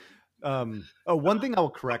one. One thing I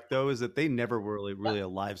will correct though is that they never were really a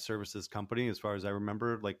live services company, as far as I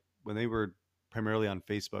remember. Like when they were primarily on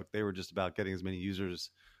Facebook, they were just about getting as many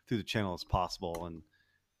users through the channel as possible and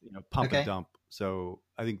pump and dump. So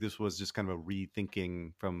I think this was just kind of a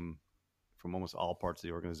rethinking from almost all parts of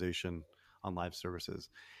the organization on live services.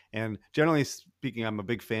 And generally speaking, I'm a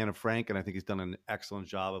big fan of Frank, and I think he's done an excellent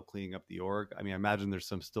job of cleaning up the org. I mean, I imagine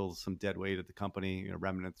there's still some dead weight at the company,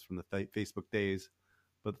 remnants from the Facebook days,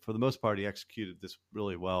 but for the most part, he executed this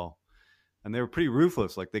really well. And they were pretty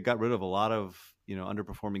ruthless. Like they got rid of a lot of,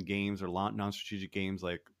 underperforming games or non-strategic games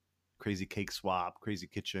like Crazy Cake Swap, Crazy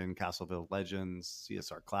Kitchen, Castleville Legends,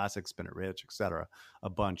 CSR Classic, Spin It Rich, etc. A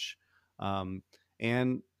bunch.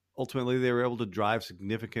 And ultimately, they were able to drive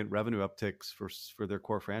significant revenue upticks for their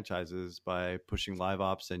core franchises by pushing live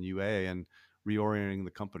ops and UA and reorienting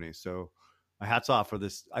the company. So my hats off for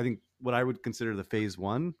this. I think what I would consider the phase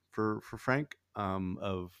one for Frank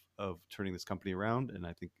of turning this company around. And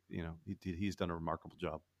I think, he's done a remarkable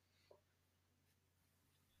job.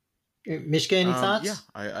 Mishka, any thoughts? Yeah,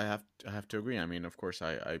 I have to agree. I mean, of course,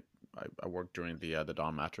 I worked during the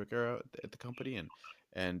Don Mattrick era at the company,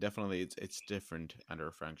 and definitely it's different under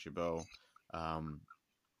Frank Gibeau,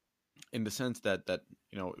 in the sense that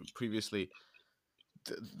previously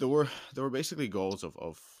there were basically goals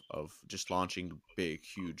of just launching big,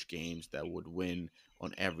 huge games that would win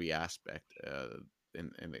on every aspect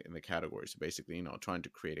in the category. So basically, trying to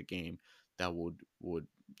create a game that would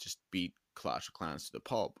just beat Clash of Clans to the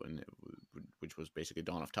pulp, and which was basically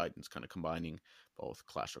Dawn of Titans, kind of combining both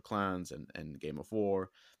Clash of Clans and Game of War,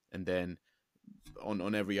 and then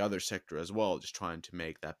on every other sector as well, just trying to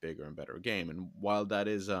make that bigger and better game. And while that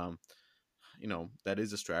is that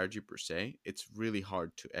is a strategy per se, it's really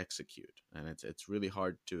hard to execute, and it's really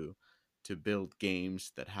hard to build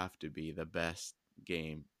games that have to be the best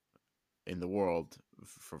game in the world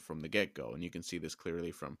from the get-go. And you can see this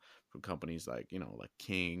clearly from companies like like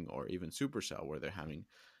King or even Supercell, where they're having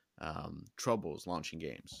troubles launching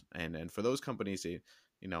games. And for those companies,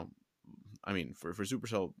 I mean, for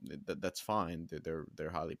Supercell, that's fine.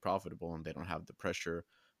 They're highly profitable, and they don't have the pressure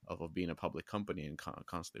of being a public company and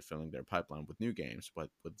constantly filling their pipeline with new games.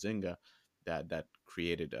 But with Zynga, that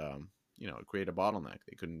created it created a bottleneck.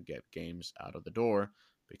 They couldn't get games out of the door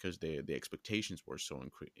because the expectations were so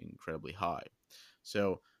incredibly high.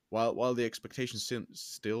 So while the expectations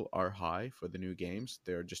still are high for the new games,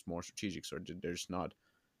 they're just more strategic. So there's not,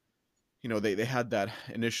 they had that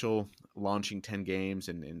initial launching 10 games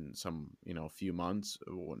in some few months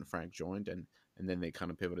when Frank joined, and then they kind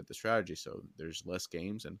of pivoted the strategy. So there's less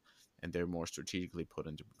games, and they're more strategically put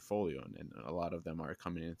into portfolio, and a lot of them are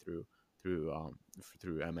coming in through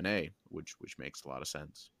M&A, which makes a lot of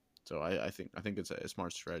sense. So I think it's a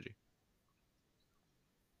smart strategy.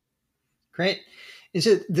 Great. And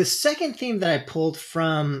so the second theme that I pulled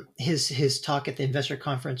from his talk at the investor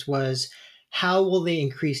conference was, how will they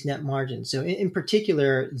increase net margin? So in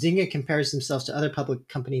particular, Zynga compares themselves to other public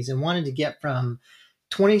companies and wanted to get from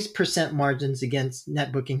 20% margins against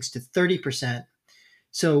net bookings to 30%.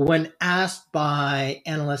 So when asked by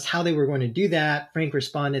analysts how they were going to do that, Frank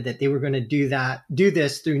responded that they were going to do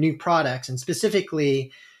this through new products, and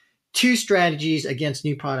specifically two strategies against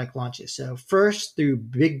new product launches. So first, through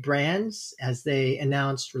big brands, as they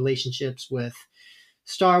announced relationships with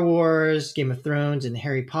Star Wars, Game of Thrones, and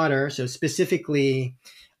Harry Potter. So specifically,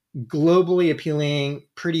 globally appealing,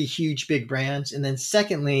 pretty huge big brands. And then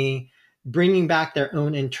secondly, bringing back their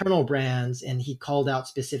own internal brands. And he called out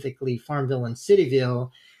specifically Farmville and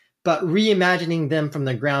Cityville, but reimagining them from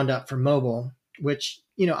the ground up for mobile, which,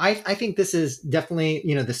 I think this is definitely,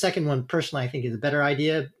 the second one personally, I think is a better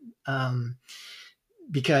idea.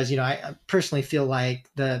 Because, I personally feel like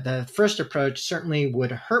the first approach certainly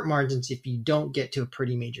would hurt margins if you don't get to a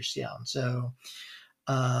pretty major scale. And so,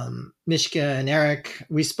 Mishka and Eric,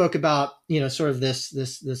 we spoke about, sort of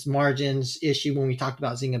this margins issue when we talked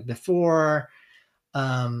about Zynga before.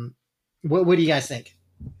 What do you guys think?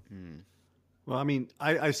 Well, I mean,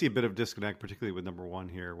 I see a bit of disconnect, particularly with number one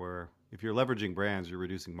here, where if you're leveraging brands, you're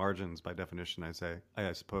reducing margins by definition. I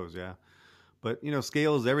suppose, yeah. But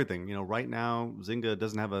scale is everything. Right now, Zynga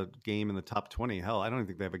doesn't have a game in the top 20. Hell, I don't even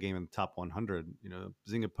think they have a game in the top 100.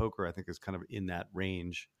 Zynga Poker, I think, is kind of in that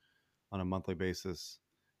range on a monthly basis,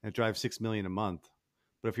 and it drives 6 million a month.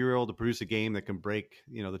 But if you're able to produce a game that can break,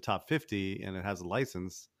 the top 50 and it has a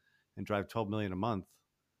license and drive 12 million a month,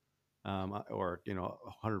 or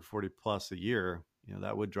 140 plus a year,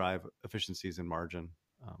 that would drive efficiencies in margin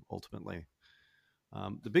ultimately.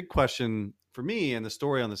 The big question for me and the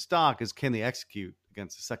story on the stock is, can they execute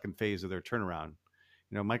against the second phase of their turnaround?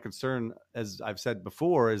 My concern, as I've said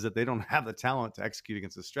before, is that they don't have the talent to execute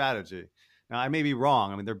against the strategy. Now, I may be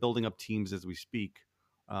wrong. I mean, they're building up teams as we speak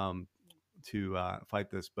to fight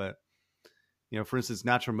this. But, for instance,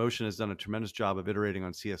 Natural Motion has done a tremendous job of iterating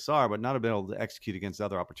on CSR, but not been able to execute against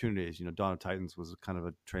other opportunities. Dawn of Titans was kind of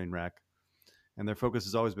a train wreck. And their focus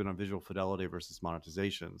has always been on visual fidelity versus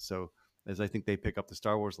monetization. So as I think they pick up the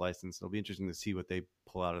Star Wars license, it'll be interesting to see what they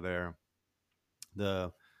pull out of there.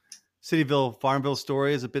 The Cityville Farmville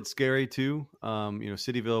story is a bit scary too.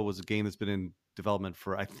 Cityville was a game that's been in development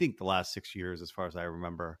for, I think, the last 6 years, as far as I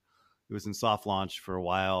remember. It was in soft launch for a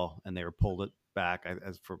while, and they were pulled it back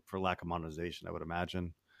as for lack of monetization, I would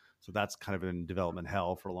imagine. So that's kind of in development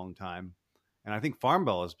hell for a long time. And I think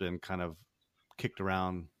Farmville has been kind of kicked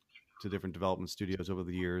around to different development studios over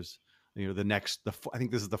the years. I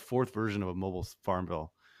think this is the fourth version of a mobile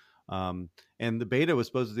Farmville. And the beta was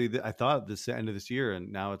supposed to be, I thought, this end of this year,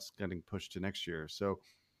 and now it's getting pushed to next year. So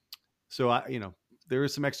there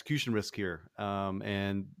is some execution risk here.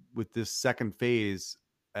 And with this second phase,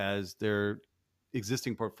 as their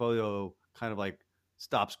existing portfolio kind of like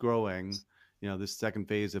stops growing, this second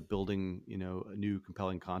phase of building, a new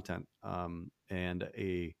compelling content, and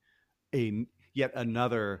a yet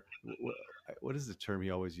another, what is the term he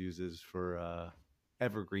always uses for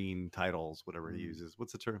evergreen titles, whatever he uses?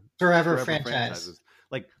 What's the term? Forever franchises.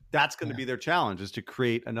 Like, that's going to be their challenge, is to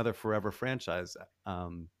create another forever franchise.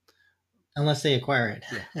 Unless they acquire it.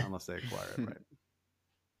 Yeah, unless they acquire it, right.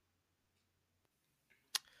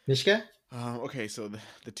 Mishka? Okay, so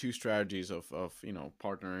the two strategies of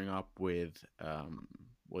partnering up with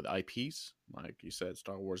IPs, like you said,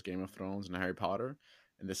 Star Wars, Game of Thrones, and Harry Potter,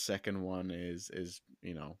 and the second one is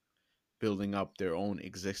building up their own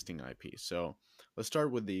existing IPs. So let's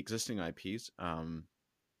start with the existing IPs.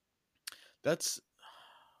 That's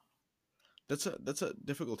a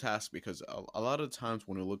difficult task, because a lot of times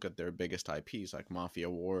when we look at their biggest IPs like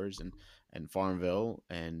Mafia Wars and Farmville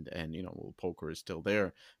and Poker is still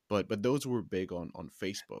there, but those were big on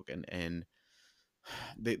Facebook, and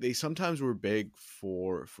they sometimes were big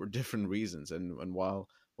for different reasons, and while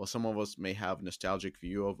some of us may have nostalgic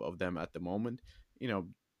view of them at the moment,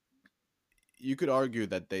 you could argue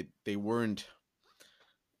that they weren't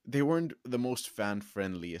the most fan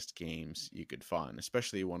friendliest games you could find,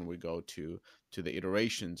 especially when we go to the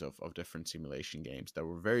iterations of different simulation games that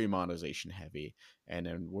were very monetization heavy, and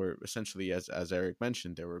then were essentially, as Eric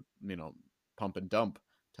mentioned, they were pump and dump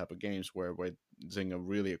type of games where Zynga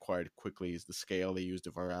really acquired quickly is the scale they used,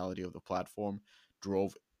 the virality of the platform,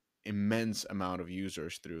 drove immense amount of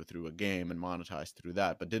users through a game and monetized through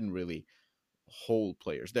that, but didn't really hold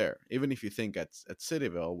players there. Even if you think at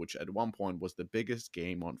Cityville, which at one point was the biggest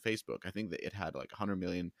game on Facebook, I think that it had like 100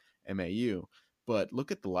 million MAU, but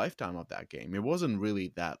look at the lifetime of that game. It wasn't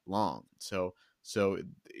really that long. So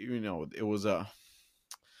it was a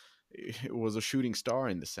shooting star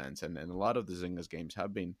in the sense, and a lot of the Zynga's games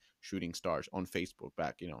have been shooting stars on Facebook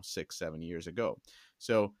back 6-7 years ago.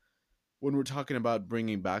 So when we're talking about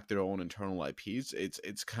bringing back their own internal IPs,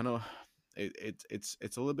 it's kind of it's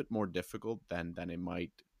a little bit more difficult than it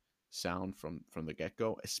might sound from the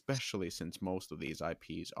get-go, especially since most of these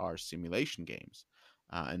IPs are simulation games,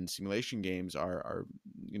 and simulation games are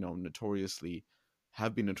notoriously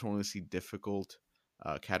difficult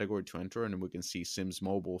category to enter, and we can see Sims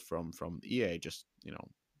Mobile from EA just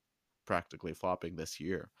practically flopping this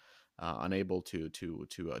year, unable to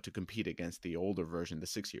compete against the older version, the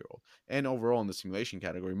 6-year-old. And overall in the simulation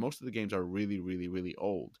category, most of the games are really, really, really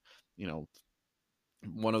old.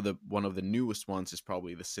 One of the newest ones is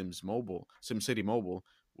probably the SimCity Mobile,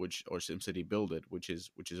 or SimCity Build It, which is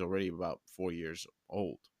already about 4 years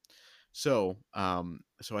old. So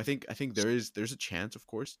so I think there's a chance, of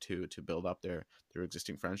course, to build up their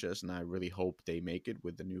existing franchise, and I really hope they make it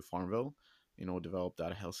with the new Farmville, developed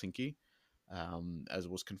out of Helsinki, as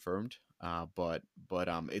was confirmed. But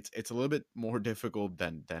it's a little bit more difficult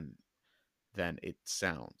than it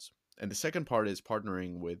sounds. And the second part is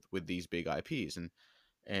partnering with these big IPs,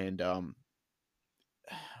 and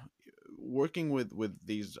working with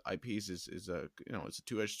these IPs is a it's a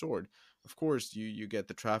two-edged sword. Of course, you get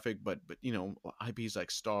the traffic, but IPs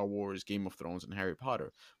like Star Wars, Game of Thrones, and Harry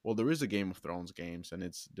Potter. Well, there is a Game of Thrones games, and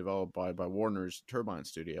it's developed by Warner's Turbine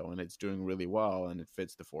Studio, and it's doing really well, and it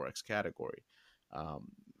fits the 4X category.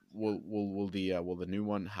 Um, will the new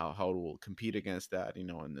one, how it will compete against that,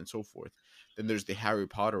 and so forth. Then there's the Harry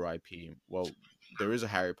Potter IP. Well, there is a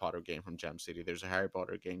Harry Potter game from Gem City. There's a Harry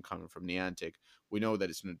Potter game coming from Niantic. We know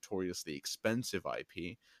that it's a notoriously expensive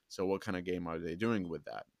IP. So what kind of game are they doing with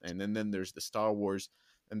that? And then there's the Star Wars,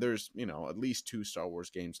 and there's at least 2 Star Wars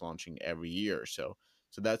games launching every year. So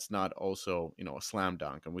that's not also a slam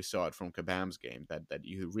dunk. And we saw it from Kabam's game that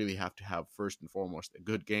you really have to have first and foremost a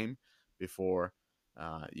good game before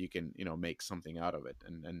you can make something out of it.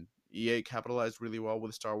 And EA capitalized really well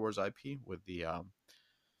with Star Wars IP with the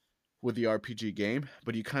RPG game,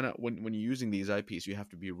 but you kind of when you're using these IPs, you have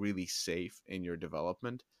to be really safe in your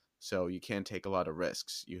development. So you can't take a lot of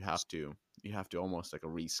risks. You have to almost like a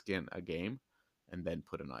reskin a game and then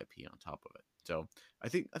put an IP on top of it. So I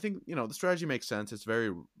think the strategy makes sense. It's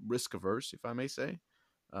very risk averse, if I may say.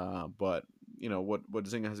 But what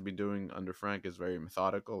Zynga has been doing under Frank is very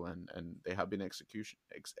methodical, and they have been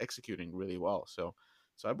executing really well. So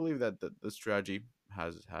I believe that the strategy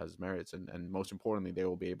has merits, and most importantly, they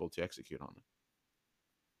will be able to execute on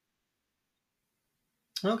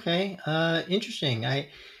it. Okay, interesting.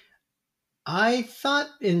 I thought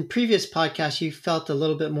in previous podcasts you felt a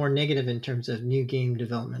little bit more negative in terms of new game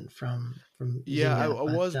development from Yeah, I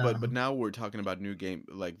Zynga, was, but now we're talking about new game.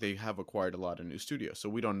 Like, they have acquired a lot of new studios, so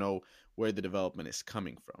we don't know where the development is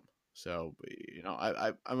coming from. So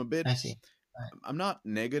I'm a bit. I see. Right. I'm not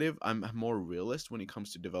negative. I'm more realist when it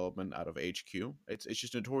comes to development out of HQ. It's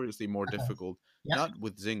just notoriously more difficult, Yeah. not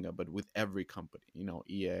with Zynga, but with every company.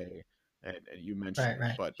 EA, and you mentioned,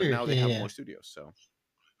 Right. but Sure. now they Yeah, have yeah. more studios. So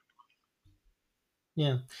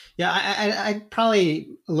Yeah. I'd probably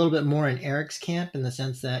a little bit more in Eric's camp in the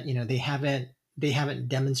sense that, they haven't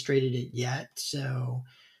demonstrated it yet. So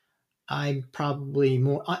I'm probably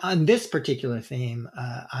more on this particular theme.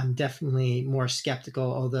 I'm definitely more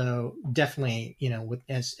skeptical, although definitely,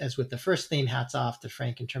 as with the first theme, hats off to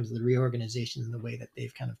Frank in terms of the reorganization and the way that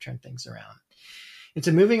they've kind of turned things around. And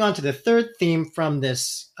so moving on to the third theme from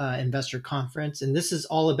this investor conference, and this is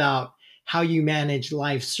all about how you manage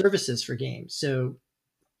live services for games. So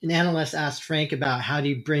an analyst asked Frank about how do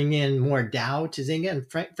you bring in more DAO to Zynga,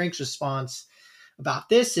 and Frank's response about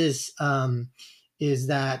this is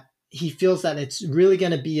that he feels that it's really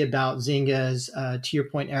going to be about Zynga's, to your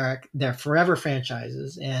point, Eric, their forever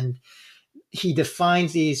franchises, and he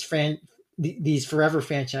defines these forever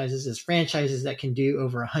franchises as franchises that can do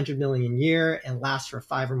over 100 million a year and last for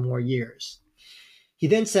 5 or more years. He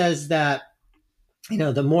then says that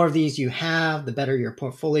the more of these you have, the better your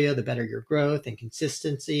portfolio, the better your growth and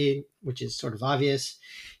consistency, which is sort of obvious.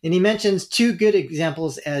 And he mentions 2 good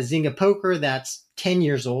examples as Zynga Poker, that's 10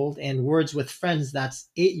 years old, and Words with Friends, that's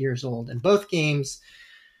 8 years old. And both games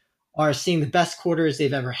are seeing the best quarters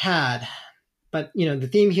they've ever had. But, the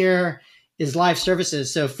theme here is live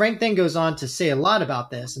services. So Frank then goes on to say a lot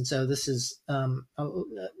about this. And so this is a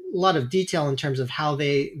lot of detail in terms of how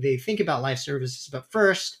they think about live services. But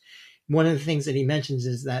first, one of the things that he mentions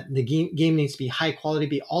is that the game needs to be high quality,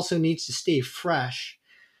 but also needs to stay fresh,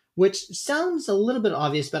 which sounds a little bit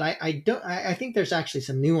obvious, but I think there's actually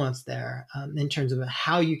some nuance there in terms of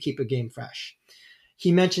how you keep a game fresh.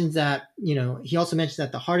 He mentions that, he also mentions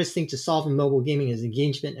that the hardest thing to solve in mobile gaming is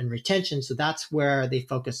engagement and retention. So that's where they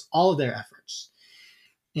focus all of their efforts.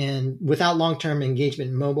 And without long-term engagement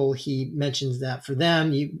in mobile, he mentions that for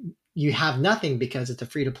them, you have nothing because it's a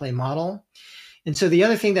free-to-play model. And so the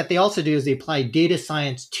other thing that they also do is they apply data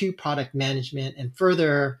science to product management, and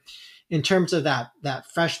further, in terms of that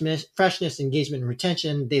freshness, engagement, and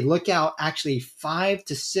retention, they look out actually 5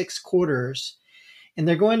 to 6 quarters, and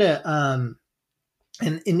they're going to,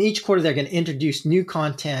 and in each quarter, they're going to introduce new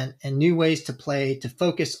content and new ways to play to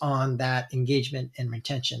focus on that engagement and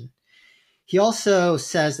retention. He also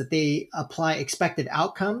says that they apply expected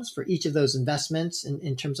outcomes for each of those investments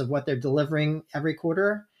in terms of what they're delivering every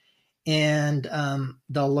quarter. And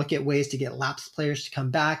they'll look at ways to get lapsed players to come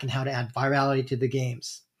back and how to add virality to the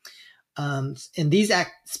games. And these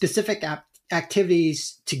specific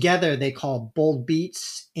activities together, they call bold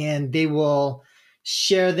beats, and they will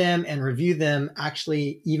share them and review them.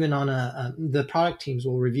 Actually, even on the product teams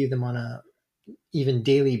will review them on a even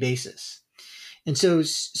daily basis. And so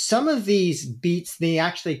some of these beats, they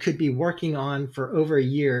actually could be working on for over a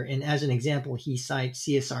year. And as an example, he cites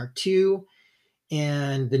CSR2,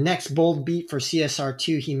 and the next bold beat for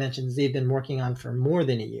CSR2, he mentions they've been working on for more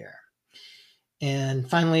than a year. And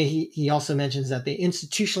finally, he also mentions that they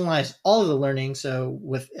institutionalize all of the learning. So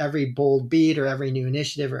with every bold beat or every new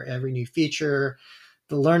initiative or every new feature,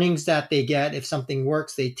 the learnings that they get, if something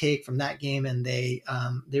works, they take from that game and they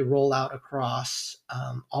roll out across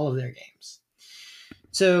all of their games.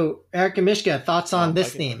 So Eric and Mishka, thoughts on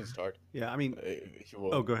this theme? I can start. Yeah, I mean,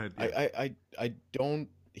 go ahead. Yeah. I don't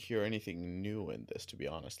hear anything new in this, to be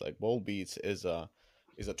honest. Like bold beats is a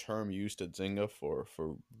term used at Zynga for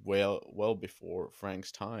well before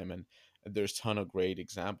Frank's time, and there's a ton of great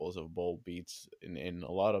examples of bold beats in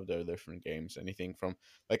a lot of their different games. Anything from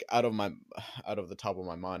like out of the top of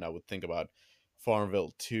my mind, I would think about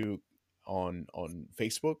Farmville 2 on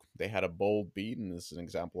Facebook. They had a bold beat, and this is an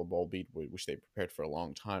example of bold beat which they prepared for a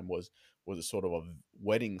long time. Was a sort of a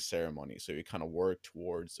wedding ceremony. So you kind of worked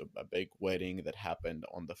towards a big wedding that happened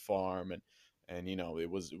on the farm, and it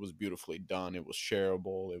was beautifully done. It was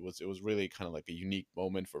shareable. It was really kind of like a unique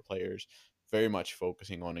moment for players. Very much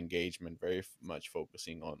focusing on engagement, very much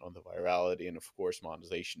focusing on the virality, and of course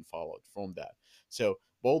monetization followed from that. So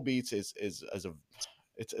bold beats is it's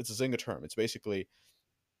a Zynga term. It's basically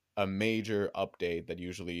a major update that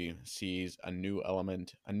usually sees a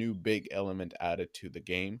new big element added to the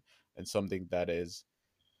game, and something that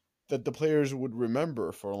the players would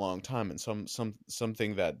remember for a long time, and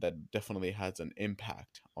something that definitely has an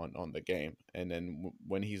impact on the game. And then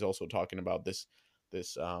when he's also talking about this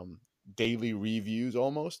daily reviews,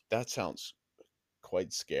 almost, that sounds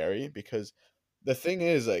quite scary, because the thing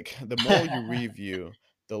is, like, the more you review,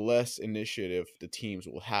 the less initiative the teams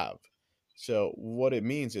will have. So what it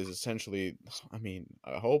means is essentially, I mean,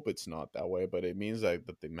 I hope it's not that way, but it means that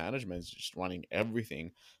the management is just running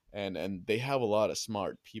everything, and they have a lot of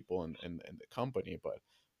smart people in the company,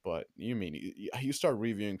 but you start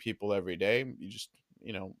reviewing people every day, you just,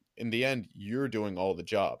 in the end, you're doing all the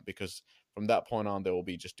job, because from that point on, they will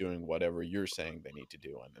be just doing whatever you're saying they need to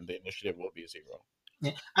do, and the initiative will be zero.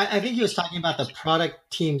 Yeah, I think he was talking about the product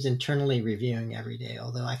teams internally reviewing every day,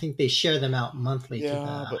 although I think they share them out monthly to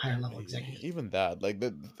the higher level executives. Even that, like,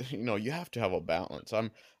 you have to have a balance.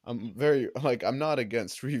 I'm very, like, I'm not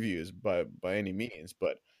against reviews by any means,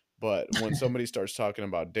 but when somebody starts talking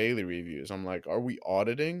about daily reviews, I'm like, are we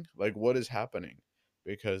auditing? Like, what is happening?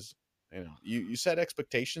 Because you set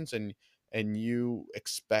expectations, and you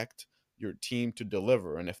expect your team to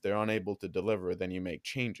deliver, and if they're unable to deliver, then you make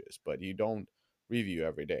changes, but you don't review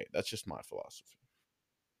every day. That's just my philosophy.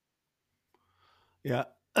 Yeah.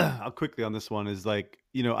 I'll quickly on this one is like,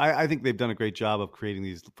 I think they've done a great job of creating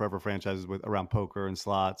these forever franchises around poker and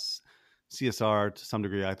slots. CSR, to some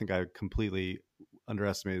degree, I think I completely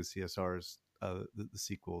underestimated CSR's the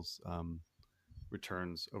sequels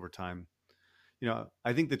returns over time.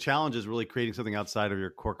 I think the challenge is really creating something outside of your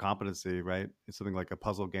core competency, right? It's something like a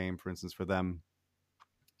puzzle game, for instance, for them.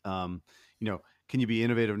 Can you be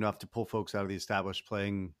innovative enough to pull folks out of the established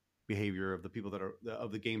playing behavior of the people that are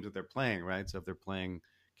of the games that they're playing, right? So if they're playing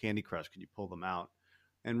Candy Crush, can you pull them out?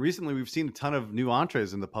 And recently we've seen a ton of new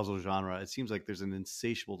entrees in the puzzle genre. It seems like there's an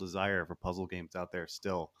insatiable desire for puzzle games out there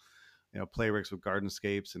still. Playrix with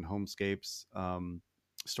Gardenscapes and Homescapes.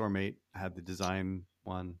 Storm8 had the design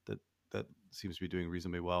one that seems to be doing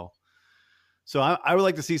reasonably well. So I would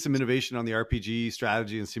like to see some innovation on the RPG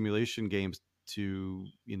strategy and simulation games to,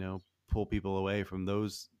 pull people away from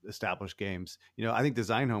those established games. I think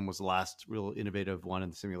Design Home was the last real innovative one in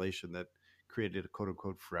the simulation that created a quote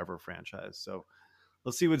unquote forever franchise. So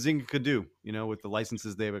let's see what Zynga could do, with the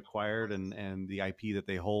licenses they've acquired and the IP that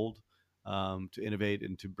they hold, to innovate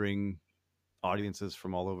and to bring audiences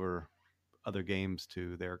from all over other games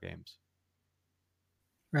to their games.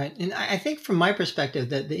 Right. And I think from my perspective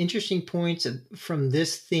that the interesting points from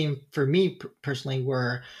this theme for me personally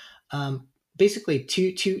were basically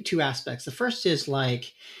two aspects. The first is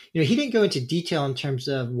like, he didn't go into detail in terms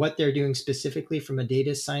of what they're doing specifically from a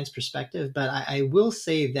data science perspective, but I will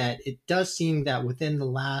say that it does seem that within the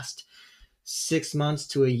last 6 months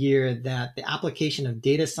to a year that the application of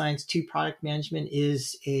data science to product management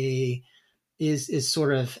is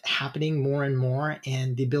sort of happening more and more,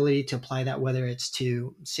 and the ability to apply that, whether it's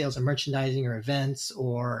to sales and merchandising or events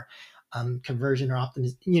or conversion or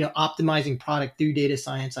optimizing product through data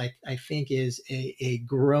science, I think is a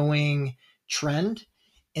growing trend.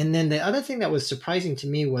 And then the other thing that was surprising to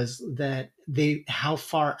me was that how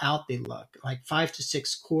far out they look, like 5 to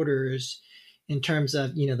 6 quarters in terms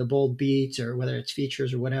of, the bold beats or whether it's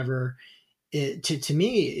features or whatever. It, to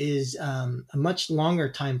me is a much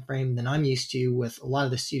longer time frame than I'm used to with a lot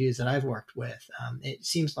of the studios that I've worked with. It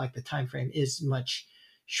seems like the time frame is much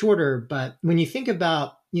shorter, but when you think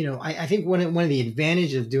about, I think one of the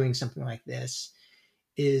advantages of doing something like this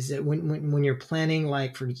is that when you're planning,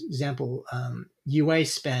 like for example, UA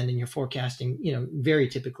spend and you're forecasting, very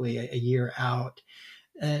typically a year out,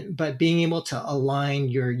 but being able to align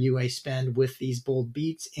your UA spend with these bold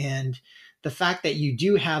beats, and the fact that you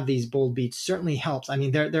do have these bold beats certainly helps. I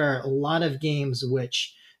mean, there are a lot of games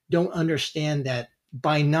which don't understand that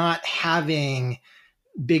by not having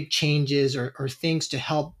big changes or things to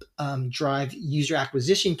help drive user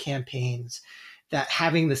acquisition campaigns, that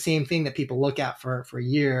having the same thing that people look at for a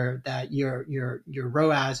year, that your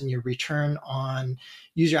ROAS and your return on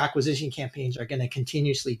user acquisition campaigns are going to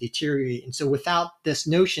continuously deteriorate. And so without this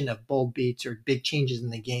notion of bold beats or big changes in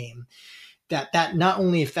the game, that not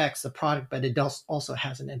only affects the product, but it does also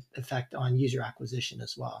has an effect on user acquisition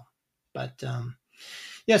as well. But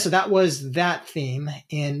yeah, so that was that theme.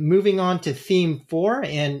 And moving on to theme 4,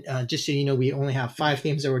 and just so you know, we only have 5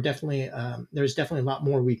 themes. There were definitely there's definitely a lot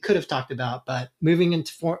more we could have talked about. But moving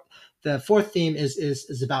into the 4th theme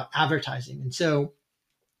is about advertising. And so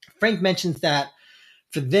Frank mentions that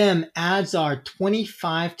for them, ads are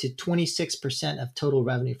 25 to 26% of total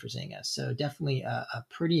revenue for Zynga. So definitely a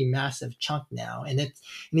pretty massive chunk now. And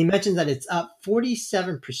he mentions that it's up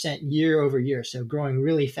 47% year over year, so growing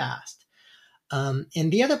really fast.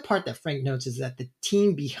 And the other part that Frank notes is that the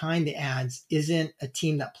team behind the ads isn't a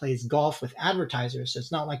team that plays golf with advertisers. So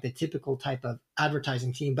it's not like the typical type of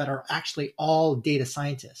advertising team, but are actually all data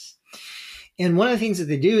scientists. And one of the things that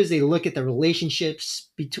they do is they look at the relationship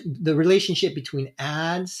between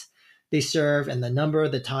ads they serve and the number,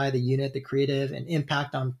 the tie, the unit, the creative, and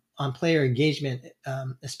impact on player engagement,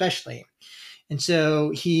 especially. And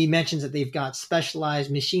so he mentions that they've got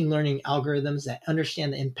specialized machine learning algorithms that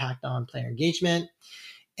understand the impact on player engagement.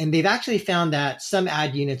 And they've actually found that some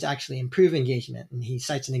ad units actually improve engagement. And he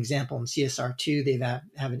cites an example in CSR2. They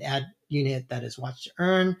have an ad unit that is watch to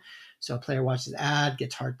earn. So a player watches the ad,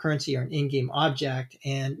 gets hard currency or an in-game object.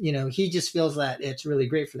 And, he just feels that it's really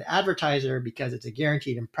great for the advertiser because it's a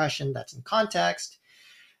guaranteed impression that's in context.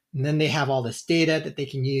 And then they have all this data that they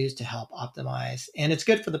can use to help optimize. And it's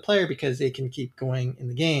good for the player because they can keep going in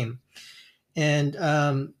the game. And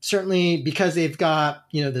certainly because they've got,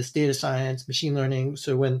 this data science, machine learning.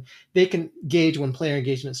 So when they can gauge when player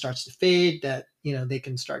engagement starts to fade, that, they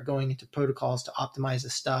can start going into protocols to optimize the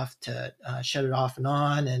stuff, to shut it off and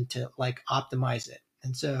on, and to optimize it.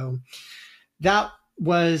 And so that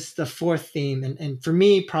was the 4th theme. And for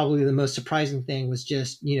me, probably the most surprising thing was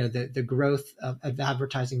just, the growth of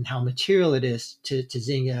advertising and how material it is to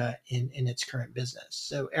Zynga in its current business.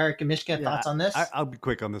 So Eric and Mishka, thoughts on this? I'll be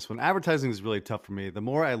quick on this one. Advertising is really tough for me. The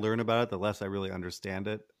more I learn about it, the less I really understand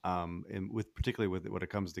it. And particularly with when it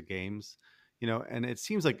comes to games, and it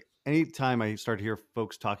seems like anytime I start to hear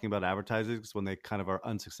folks talking about advertising, it's when they kind of are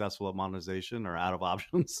unsuccessful at monetization or out of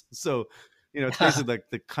options. So, it's basically like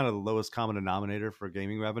the kind of the lowest common denominator for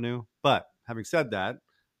gaming revenue. But having said that,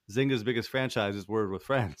 Zynga's biggest franchise is Word with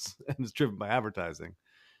Friends, and it's driven by advertising.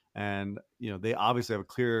 And, they obviously have a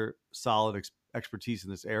clear, solid expertise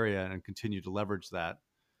in this area and continue to leverage that.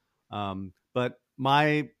 But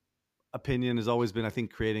my opinion has always been, I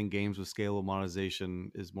think creating games with scalable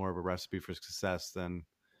monetization is more of a recipe for success than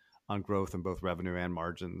on growth in both revenue and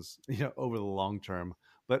margins, over the long term.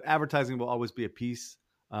 But advertising will always be a piece.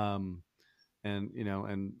 And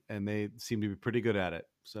they seem to be pretty good at it.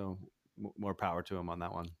 So more power to them on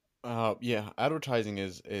that one. Yeah, advertising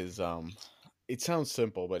is it sounds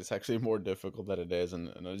simple, but it's actually more difficult than it is.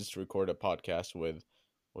 And I just recorded a podcast with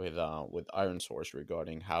Iron Source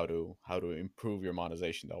regarding how to improve your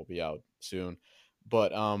monetization. That will be out soon.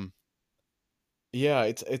 But yeah,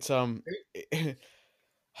 it's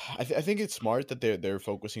I think it's smart that they're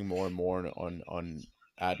focusing more and more on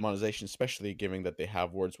ad monetization, especially given that they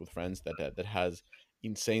have Words with Friends that has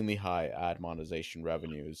insanely high ad monetization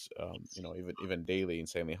revenues. Even daily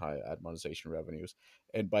insanely high ad monetization revenues,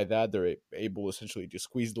 and by that they're able essentially to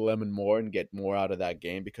squeeze the lemon more and get more out of that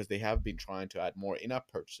game because they have been trying to add more in-app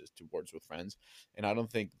purchases to Words with Friends, and I don't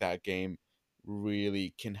think that game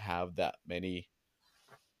really can have that many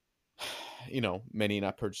many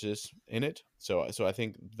in-app purchases in it. So I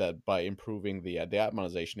think that by improving the ad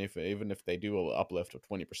monetization, even if they do an uplift of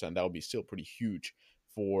 20%, that would be still pretty huge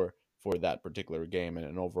for that particular game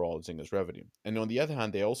and overall Zynga's revenue. And on the other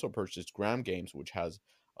hand, they also purchased Gram Games, which has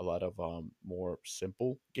a lot of more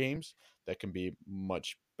simple games that can be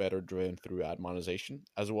much better driven through ad monetization,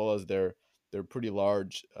 as well as their pretty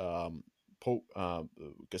large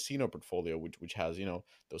casino portfolio, which has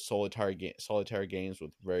those solitaire games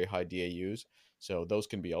with very high DAUs. So those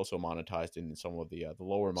can be also monetized in some of the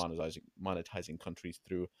lower monetizing countries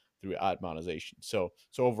through ad monetization. So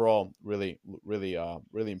overall, really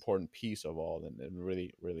important piece of all, and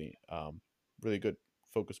really good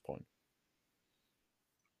focus point.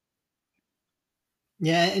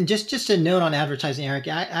 Yeah, and just a note on advertising, Eric.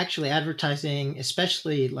 Actually, advertising,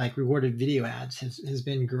 especially like rewarded video ads, has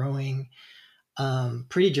been growing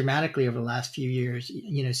pretty dramatically over the last few years.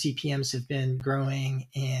 CPMS have been growing,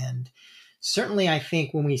 and certainly I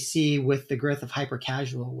think when we see with the growth of hyper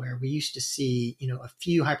casual, where we used to see a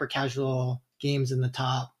few hyper casual games in the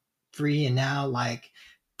top 3, and now like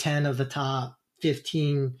 10 of the top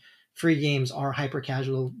 15 free games are hyper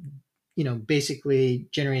casual, basically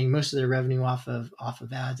generating most of their revenue off of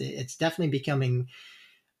ads. It's definitely becoming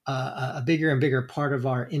a bigger and bigger part of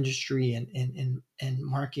our industry and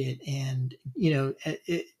market. And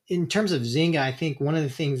in terms of Zynga, I think one of the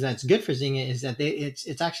things that's good for Zynga is that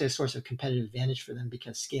it's actually a source of competitive advantage for them,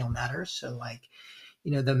 because scale matters. So like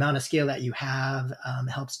the amount of scale that you have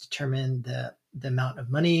helps determine the amount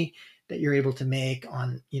of money that you're able to make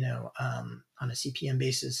on a CPM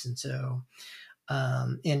basis. And so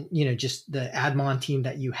just the admon team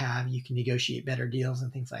that you have, you can negotiate better deals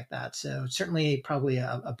and things like that. So certainly probably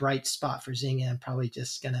a bright spot for Zynga, and probably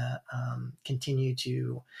just going to continue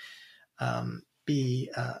to be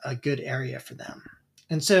a good area for them.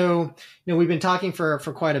 And so, we've been talking for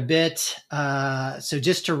quite a bit. So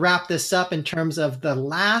just to wrap this up in terms of the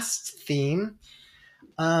last theme,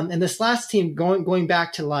 and this last theme, going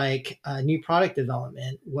back to like new product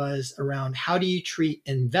development, was around how do you treat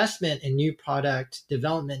investment in new product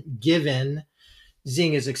development given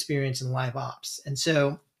Zynga's experience in live ops. And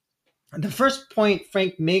so the first point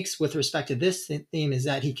Frank makes with respect to this theme is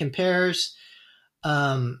that he compares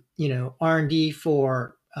R&D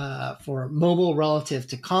for mobile relative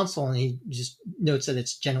to console, and he just notes that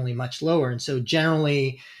it's generally much lower. And so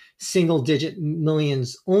generally single digit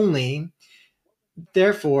millions only.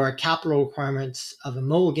 Therefore, capital requirements of a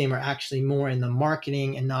mobile game are actually more in the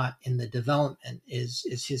marketing and not in the development, is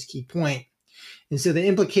his key point. And so the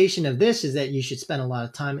implication of this is that you should spend a lot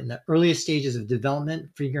of time in the earliest stages of development,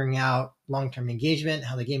 figuring out long-term engagement,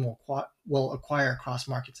 how the game will acquire across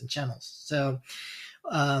markets and channels. So,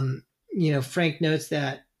 Frank notes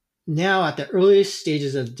that now at the earliest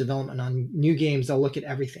stages of development on new games, they'll look at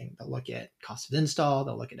everything. They'll look at cost of install,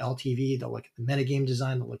 they'll look at LTV, they'll look at the metagame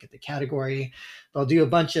design, they'll look at the category. They'll do a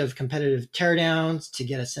bunch of competitive teardowns to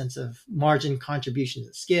get a sense of margin contributions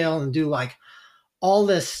at scale, and do like all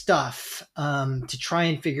this stuff to try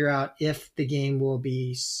and figure out if the game will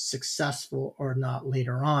be successful or not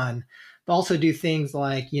later on. They'll also do things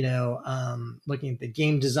like, looking at the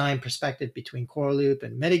game design perspective between core loop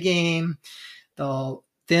and metagame. They'll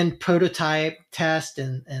then prototype, test,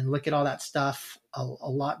 and look at all that stuff a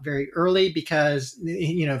lot very early, because,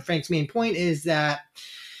 Frank's main point is that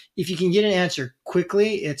if you can get an answer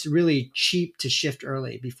quickly, it's really cheap to shift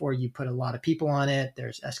early before you put a lot of people on it.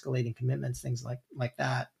 There's escalating commitments, things like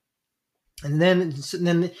that. And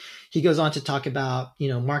then he goes on to talk about,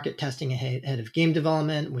 market testing ahead of game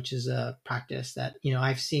development, which is a practice that,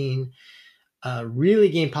 I've seen really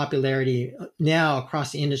gain popularity now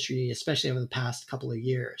across the industry, especially over the past couple of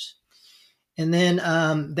years. And then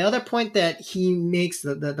the other point that he makes,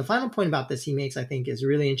 the final point about this he makes, I think, is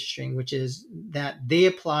really interesting, which is that they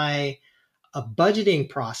apply a budgeting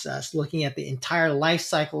process looking at the entire life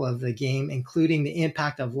cycle of the game, including the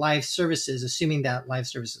impact of live services, assuming that live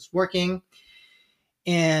service is working.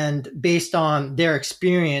 And based on their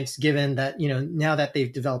experience, given that, now that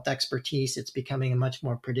they've developed expertise, it's becoming a much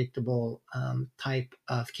more predictable type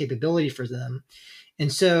of capability for them.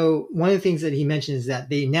 And so one of the things that he mentioned is that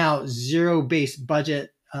they now zero-based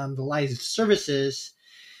budget the live services.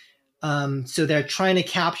 So they're trying to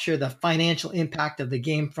capture the financial impact of the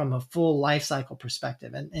game from a full life cycle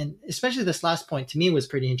perspective. And especially this last point to me was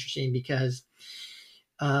pretty interesting, because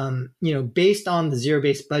based on the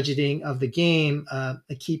zero-based budgeting of the game,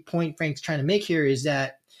 a key point Frank's trying to make here is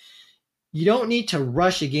that you don't need to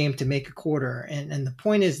rush a game to make a quarter. And the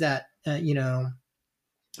point is that,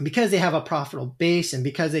 because they have a profitable base and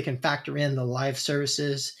because they can factor in the live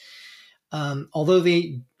services, although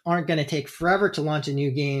they aren't going to take forever to launch a new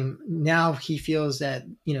game, now he feels that,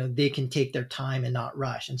 they can take their time and not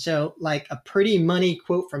rush. And so like a pretty money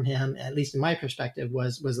quote from him, at least in my perspective,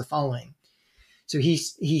 was the following. So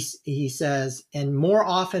he says, and more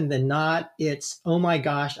often than not, it's, oh my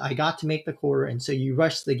gosh, I got to make the quarter, and so you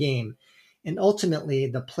rush the game, and ultimately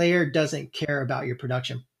the player doesn't care about your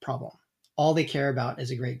production problem. All they care about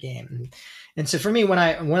is a great game. And so for me, when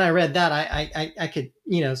I read that, I could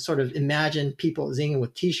sort of imagine people zinging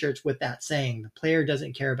with T-shirts with that saying, the player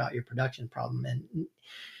doesn't care about your production problem,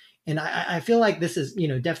 and I feel like this is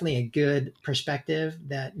definitely a good perspective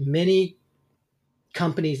that many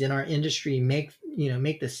companies in our industry make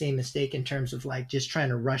the same mistake in terms of like just trying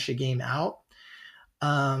to rush a game out.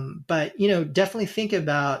 But definitely think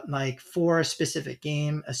about like for a specific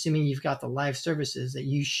game, assuming you've got the live services, that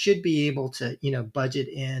you should be able to budget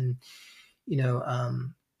in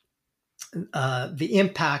the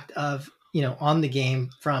impact of on the game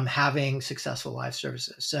from having successful live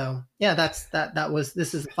services. So yeah, this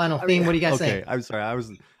is the final theme. What do you guys think? I'm sorry. I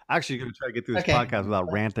was actually going to try to get through this Okay. podcast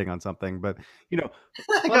without ranting on something, but Go ahead,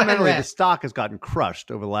 fundamentally, the Rhett. stock has gotten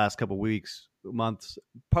crushed over the last couple of weeks, months,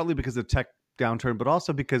 partly because of tech downturn, but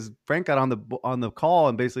also because Frank got on the call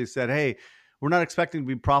and basically said, "Hey, we're not expecting to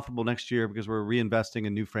be profitable next year because we're reinvesting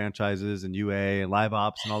in new franchises and UA and live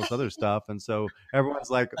ops and all this other stuff." And so everyone's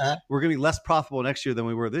like, "We're going to be less profitable next year than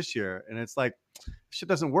we were this year." And it's like, shit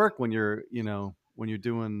doesn't work when you're when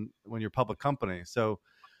you're a public company. So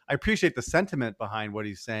I appreciate the sentiment behind what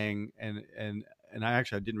he's saying, and I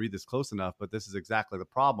didn't read this close enough, but this is exactly the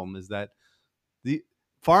problem: is that the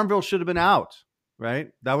Farmville should have been out,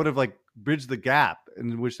 right? That would have like bridged the gap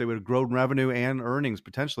in which they would have grown revenue and earnings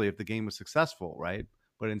potentially if the game was successful, right?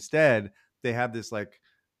 But instead, they have this like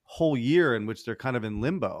whole year in which they're kind of in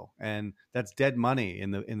limbo, and that's dead money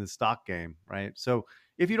in the stock game, right? So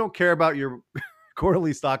if you don't care about your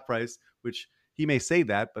quarterly stock price, which he may say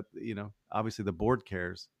that, but obviously the board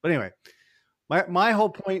cares. But anyway, my whole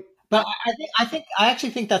point. But I actually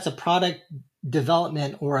think that's a product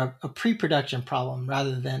development or a pre-production problem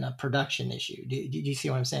rather than a production issue. Do you see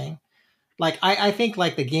what I'm saying? Like I think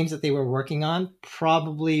like the games that they were working on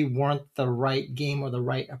probably weren't the right game or the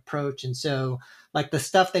right approach, and so like the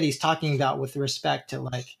stuff that he's talking about with respect to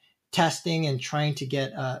like testing and trying to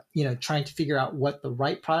get trying to figure out what the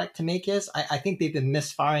right product to make is, I think they've been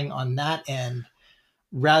misfiring on that end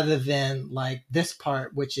rather than like this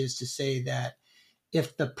part, which is to say that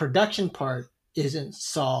if the production part isn't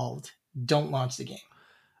solved, don't launch the game.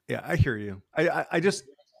 Yeah, I hear you. I just,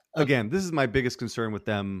 again, this is my biggest concern with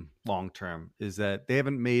them long term, is that they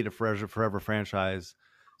haven't made a forever franchise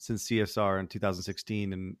since CSR in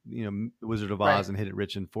 2016 and Wizard of Oz Right. and Hit It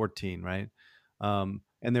Rich in 14, right?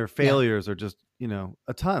 And their failures are just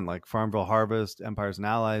a ton, like Farmville Harvest, Empires and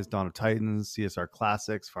Allies, Dawn of Titans, CSR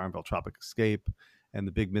Classics, Farmville Tropic Escape, and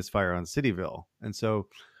the big misfire on Cityville. And so,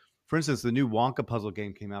 for instance, the new Wonka puzzle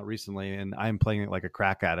game came out recently, and I'm playing it like a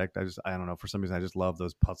crack addict. I don't know, for some reason, I just love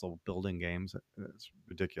those puzzle building games. It's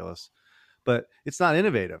ridiculous, but it's not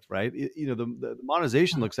innovative, right? The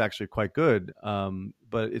monetization looks actually quite good,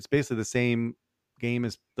 but it's basically the same game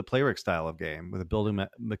as the Playrix style of game with a building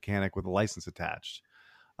mechanic with a license attached.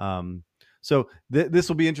 So this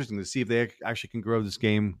will be interesting to see if they actually can grow this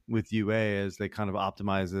game with UA as they kind of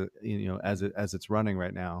optimize it, as it's running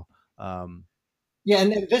right now. Yeah,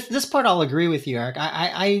 and this part I'll agree with you, Eric.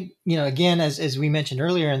 I again, as we mentioned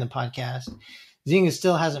earlier in the podcast, Zynga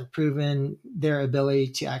still hasn't proven their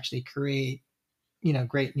ability to actually create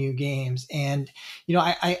great new games. And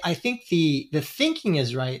I think the thinking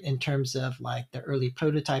is right in terms of like the early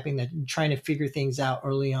prototyping, that trying to figure things out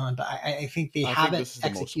early on. But I think they haven't this is the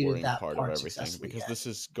most executed worrying that part part of everything, successfully because yet. this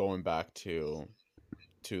is going back to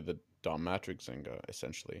the Dom Matrix Zynga,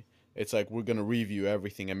 essentially. It's like we're gonna review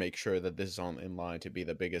everything and make sure that this is in line to be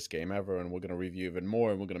the biggest game ever, and we're gonna review even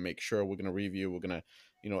more, and we're gonna make sure we're gonna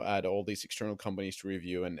add all these external companies to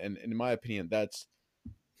review, and in my opinion, that's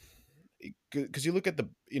because you look at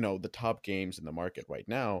the top games in the market right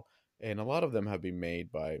now, and a lot of them have been made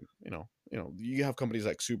by you have companies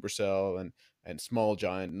like Supercell and Small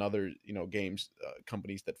Giant and other games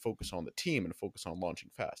companies that focus on the team and focus on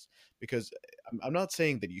launching fast. Because I'm not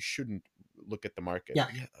saying that you shouldn't look at the market. Yeah.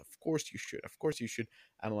 Of course you should. Of course you should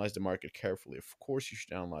analyze the market carefully. Of course you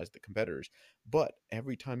should analyze the competitors. But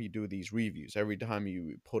every time you do these reviews, every time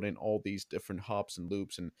you put in all these different hops and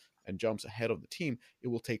loops and jumps ahead of the team, it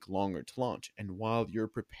will take longer to launch. And while you're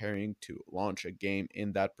preparing to launch a game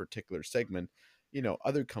in that particular segment,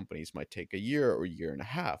 other companies might take a year or year and a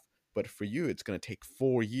half. But for you, it's going to take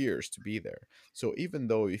 4 years to be there. So even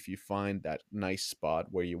though if you find that nice spot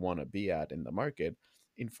where you want to be at in the market,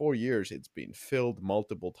 in 4 years, it's been filled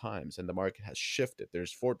multiple times and the market has shifted.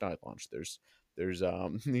 There's Fortnite launch. There's there's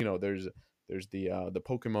the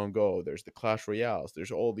Pokemon Go. There's the Clash Royales.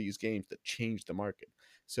 There's all these games that change the market.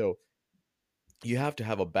 So you have to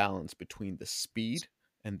have a balance between the speed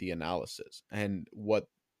and the analysis. And what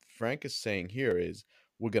Frank is saying here is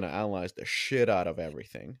we're going to analyze the shit out of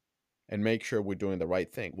everything and make sure we're doing the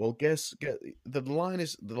right thing. Well, guess the line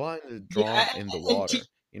is Yeah, drawn in the and water.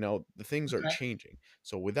 The things are okay. changing.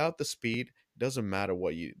 So without the speed, it doesn't matter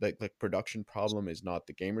what you like production problem is not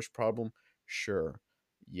the gamer's problem. Sure.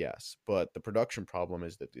 Yes, but the production problem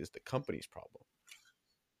is the company's problem.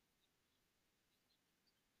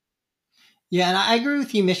 Yeah, and I agree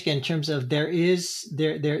with you, Michigan, in terms of there is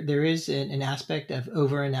an aspect of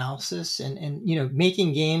over analysis, and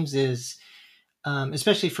making games is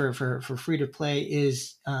especially for free to play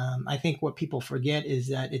is I think what people forget is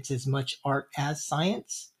that it's as much art as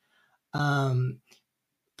science. Um,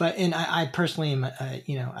 but and I personally am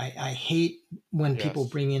I hate when people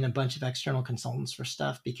Yes, bring in a bunch of external consultants for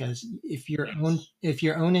stuff, because if your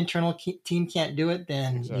own internal team can't do it,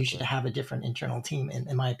 then you should exactly. have a different internal team,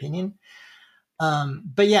 in my opinion.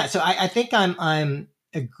 But yeah, so I think I'm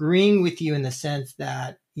agreeing with you in the sense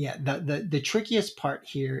that, yeah, the trickiest part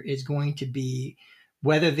here is going to be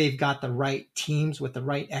whether they've got the right teams with the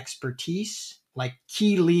right expertise, like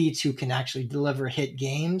key leads who can actually deliver hit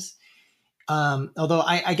games. Although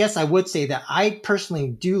I guess I would say that I personally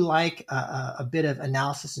do like a bit of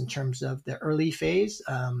analysis in terms of the early phase.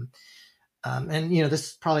 And this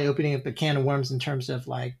is probably opening up a can of worms in terms of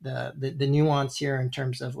like the nuance here in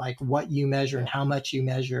terms of like what you measure and Yeah, how much you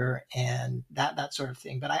measure and that sort of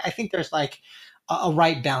thing. But I think there's like a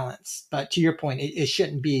right balance. But to your point, it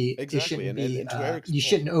shouldn't be exactly. And to Eric's you point,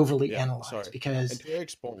 shouldn't overly yeah, analyze, sorry. And because to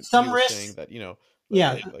Eric's point, he some was saying risks. that like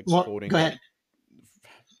Yeah. like Well, quoting go that ahead.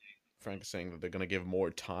 Frank is saying that they're gonna give more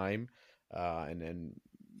time, and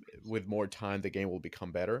with more time the game will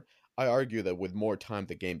become better. I argue that with more time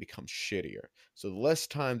the game becomes shittier. So the less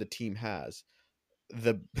time the team has,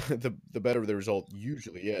 the the better the result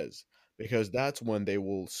usually is, because that's when they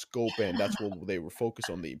will scope in, that's when they will focus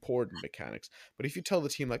on the important mechanics. But if you tell the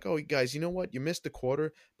team like, oh guys, you know what, you missed the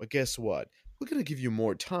quarter, but guess what, we're going to give you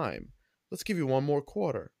more time, let's give you one more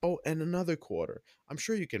quarter, oh, and another quarter, I'm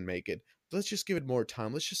sure you can make it, let's just give it more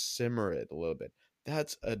time, let's just simmer it a little bit,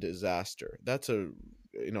 that's a disaster, that's a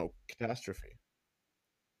catastrophe.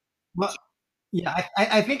 Well, yeah,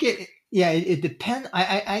 I think it depends.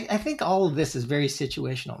 I think all of this is very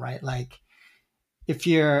situational, right? Like if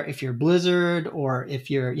you're Blizzard, or if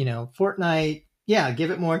you're Fortnite, yeah, give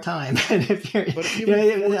it more time. And if you're, But even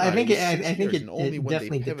I Fortnite, it think was I six think years, and only it when they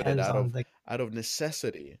definitely pivoted depends on the. out of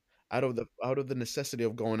necessity, out of the necessity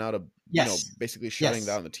of going out of Yes, basically shutting yes,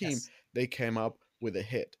 down the team, yes, they came up with a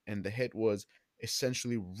hit, and the hit was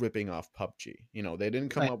essentially ripping off PUBG. They didn't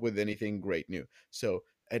come right. up with anything great new. So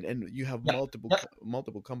and you have Yep, yep.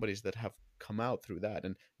 multiple companies that have come out through that,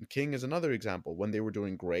 and King is another example. When they were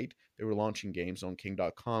doing great, they were launching games on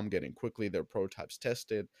King.com, getting quickly their prototypes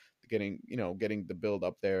tested, getting the build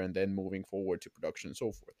up there, and then moving forward to production and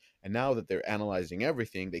so forth. And now that they're analyzing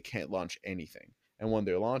everything, they can't launch anything. And when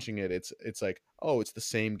they're launching it, it's like, oh, it's the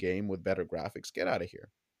same game with better graphics, get out of here.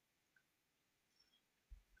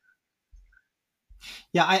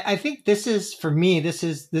 Yeah, I think this is, for me, this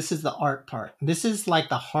is the art part. This is like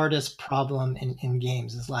the hardest problem in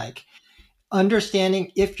games, is like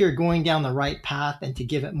understanding if you're going down the right path, and to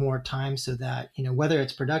give it more time, so that whether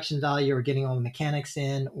it's production value or getting all the mechanics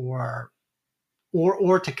in, or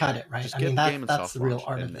to cut it, right? Just I mean, get the game in that's soft the real launch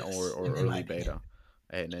art of and this, or in my early opinion. beta,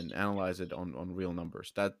 and then analyze it on real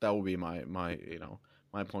numbers. That would be my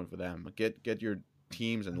point for them. Get your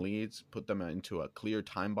teams and leads, put them into a clear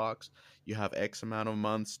time box. You have X amount of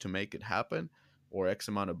months to make it happen, or X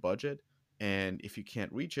amount of budget. And if you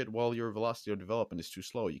can't reach it, well, your velocity of development is too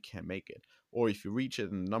slow. You can't make it. Or if you reach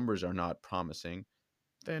it and numbers are not promising,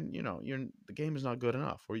 then the game is not good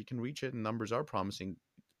enough. Or you can reach it and numbers are promising,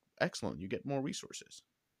 excellent. You get more resources.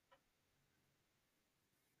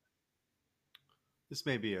 This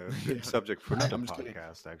may be a good Yeah, subject for another I'm just kidding.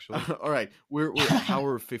 podcast, actually. All right, we're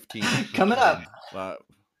hour 15 Coming up. in.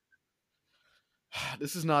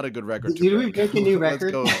 This is not a good record to Did we break. break a new Let's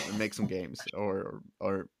record? go and make some games, or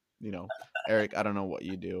Eric. I don't know what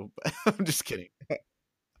you do, but I'm just kidding.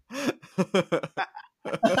 I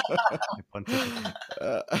pontificate.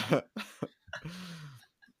 Uh,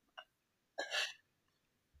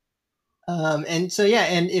 And so, yeah,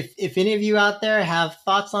 and if any of you out there have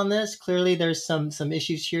thoughts on this, clearly there's some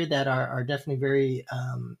issues here that are definitely very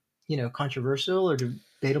controversial or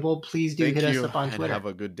debatable. Please do Thank hit us you, up on and have Twitter.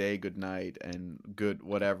 a good day, good night, and good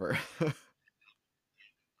whatever.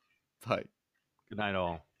 Bye. Good night,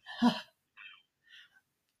 all.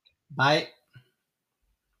 Bye.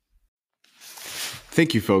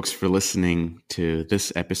 Thank you, folks, for listening to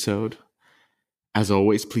this episode. As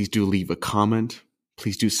always, please do leave a comment.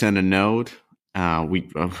 Please do send a note. I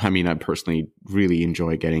personally really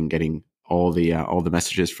enjoy getting all the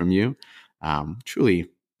messages from you. Truly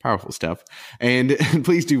powerful stuff. And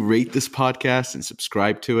please do rate this podcast and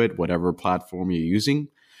subscribe to it, whatever platform you're using.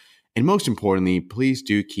 And most importantly, please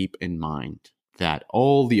do keep in mind that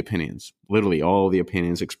all the opinions, literally all the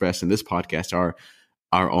opinions expressed in this podcast are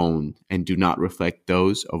our own and do not reflect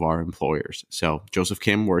those of our employers. So Joseph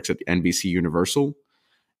Kim works at NBC Universal,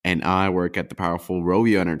 and I work at the powerful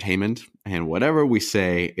Rovio Entertainment, and whatever we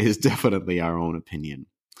say is definitely our own opinion.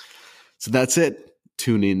 So that's it.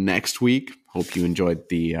 Tune in next week. Hope you enjoyed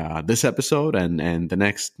the this episode, and the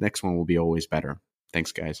next one will be always better.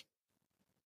 Thanks, guys.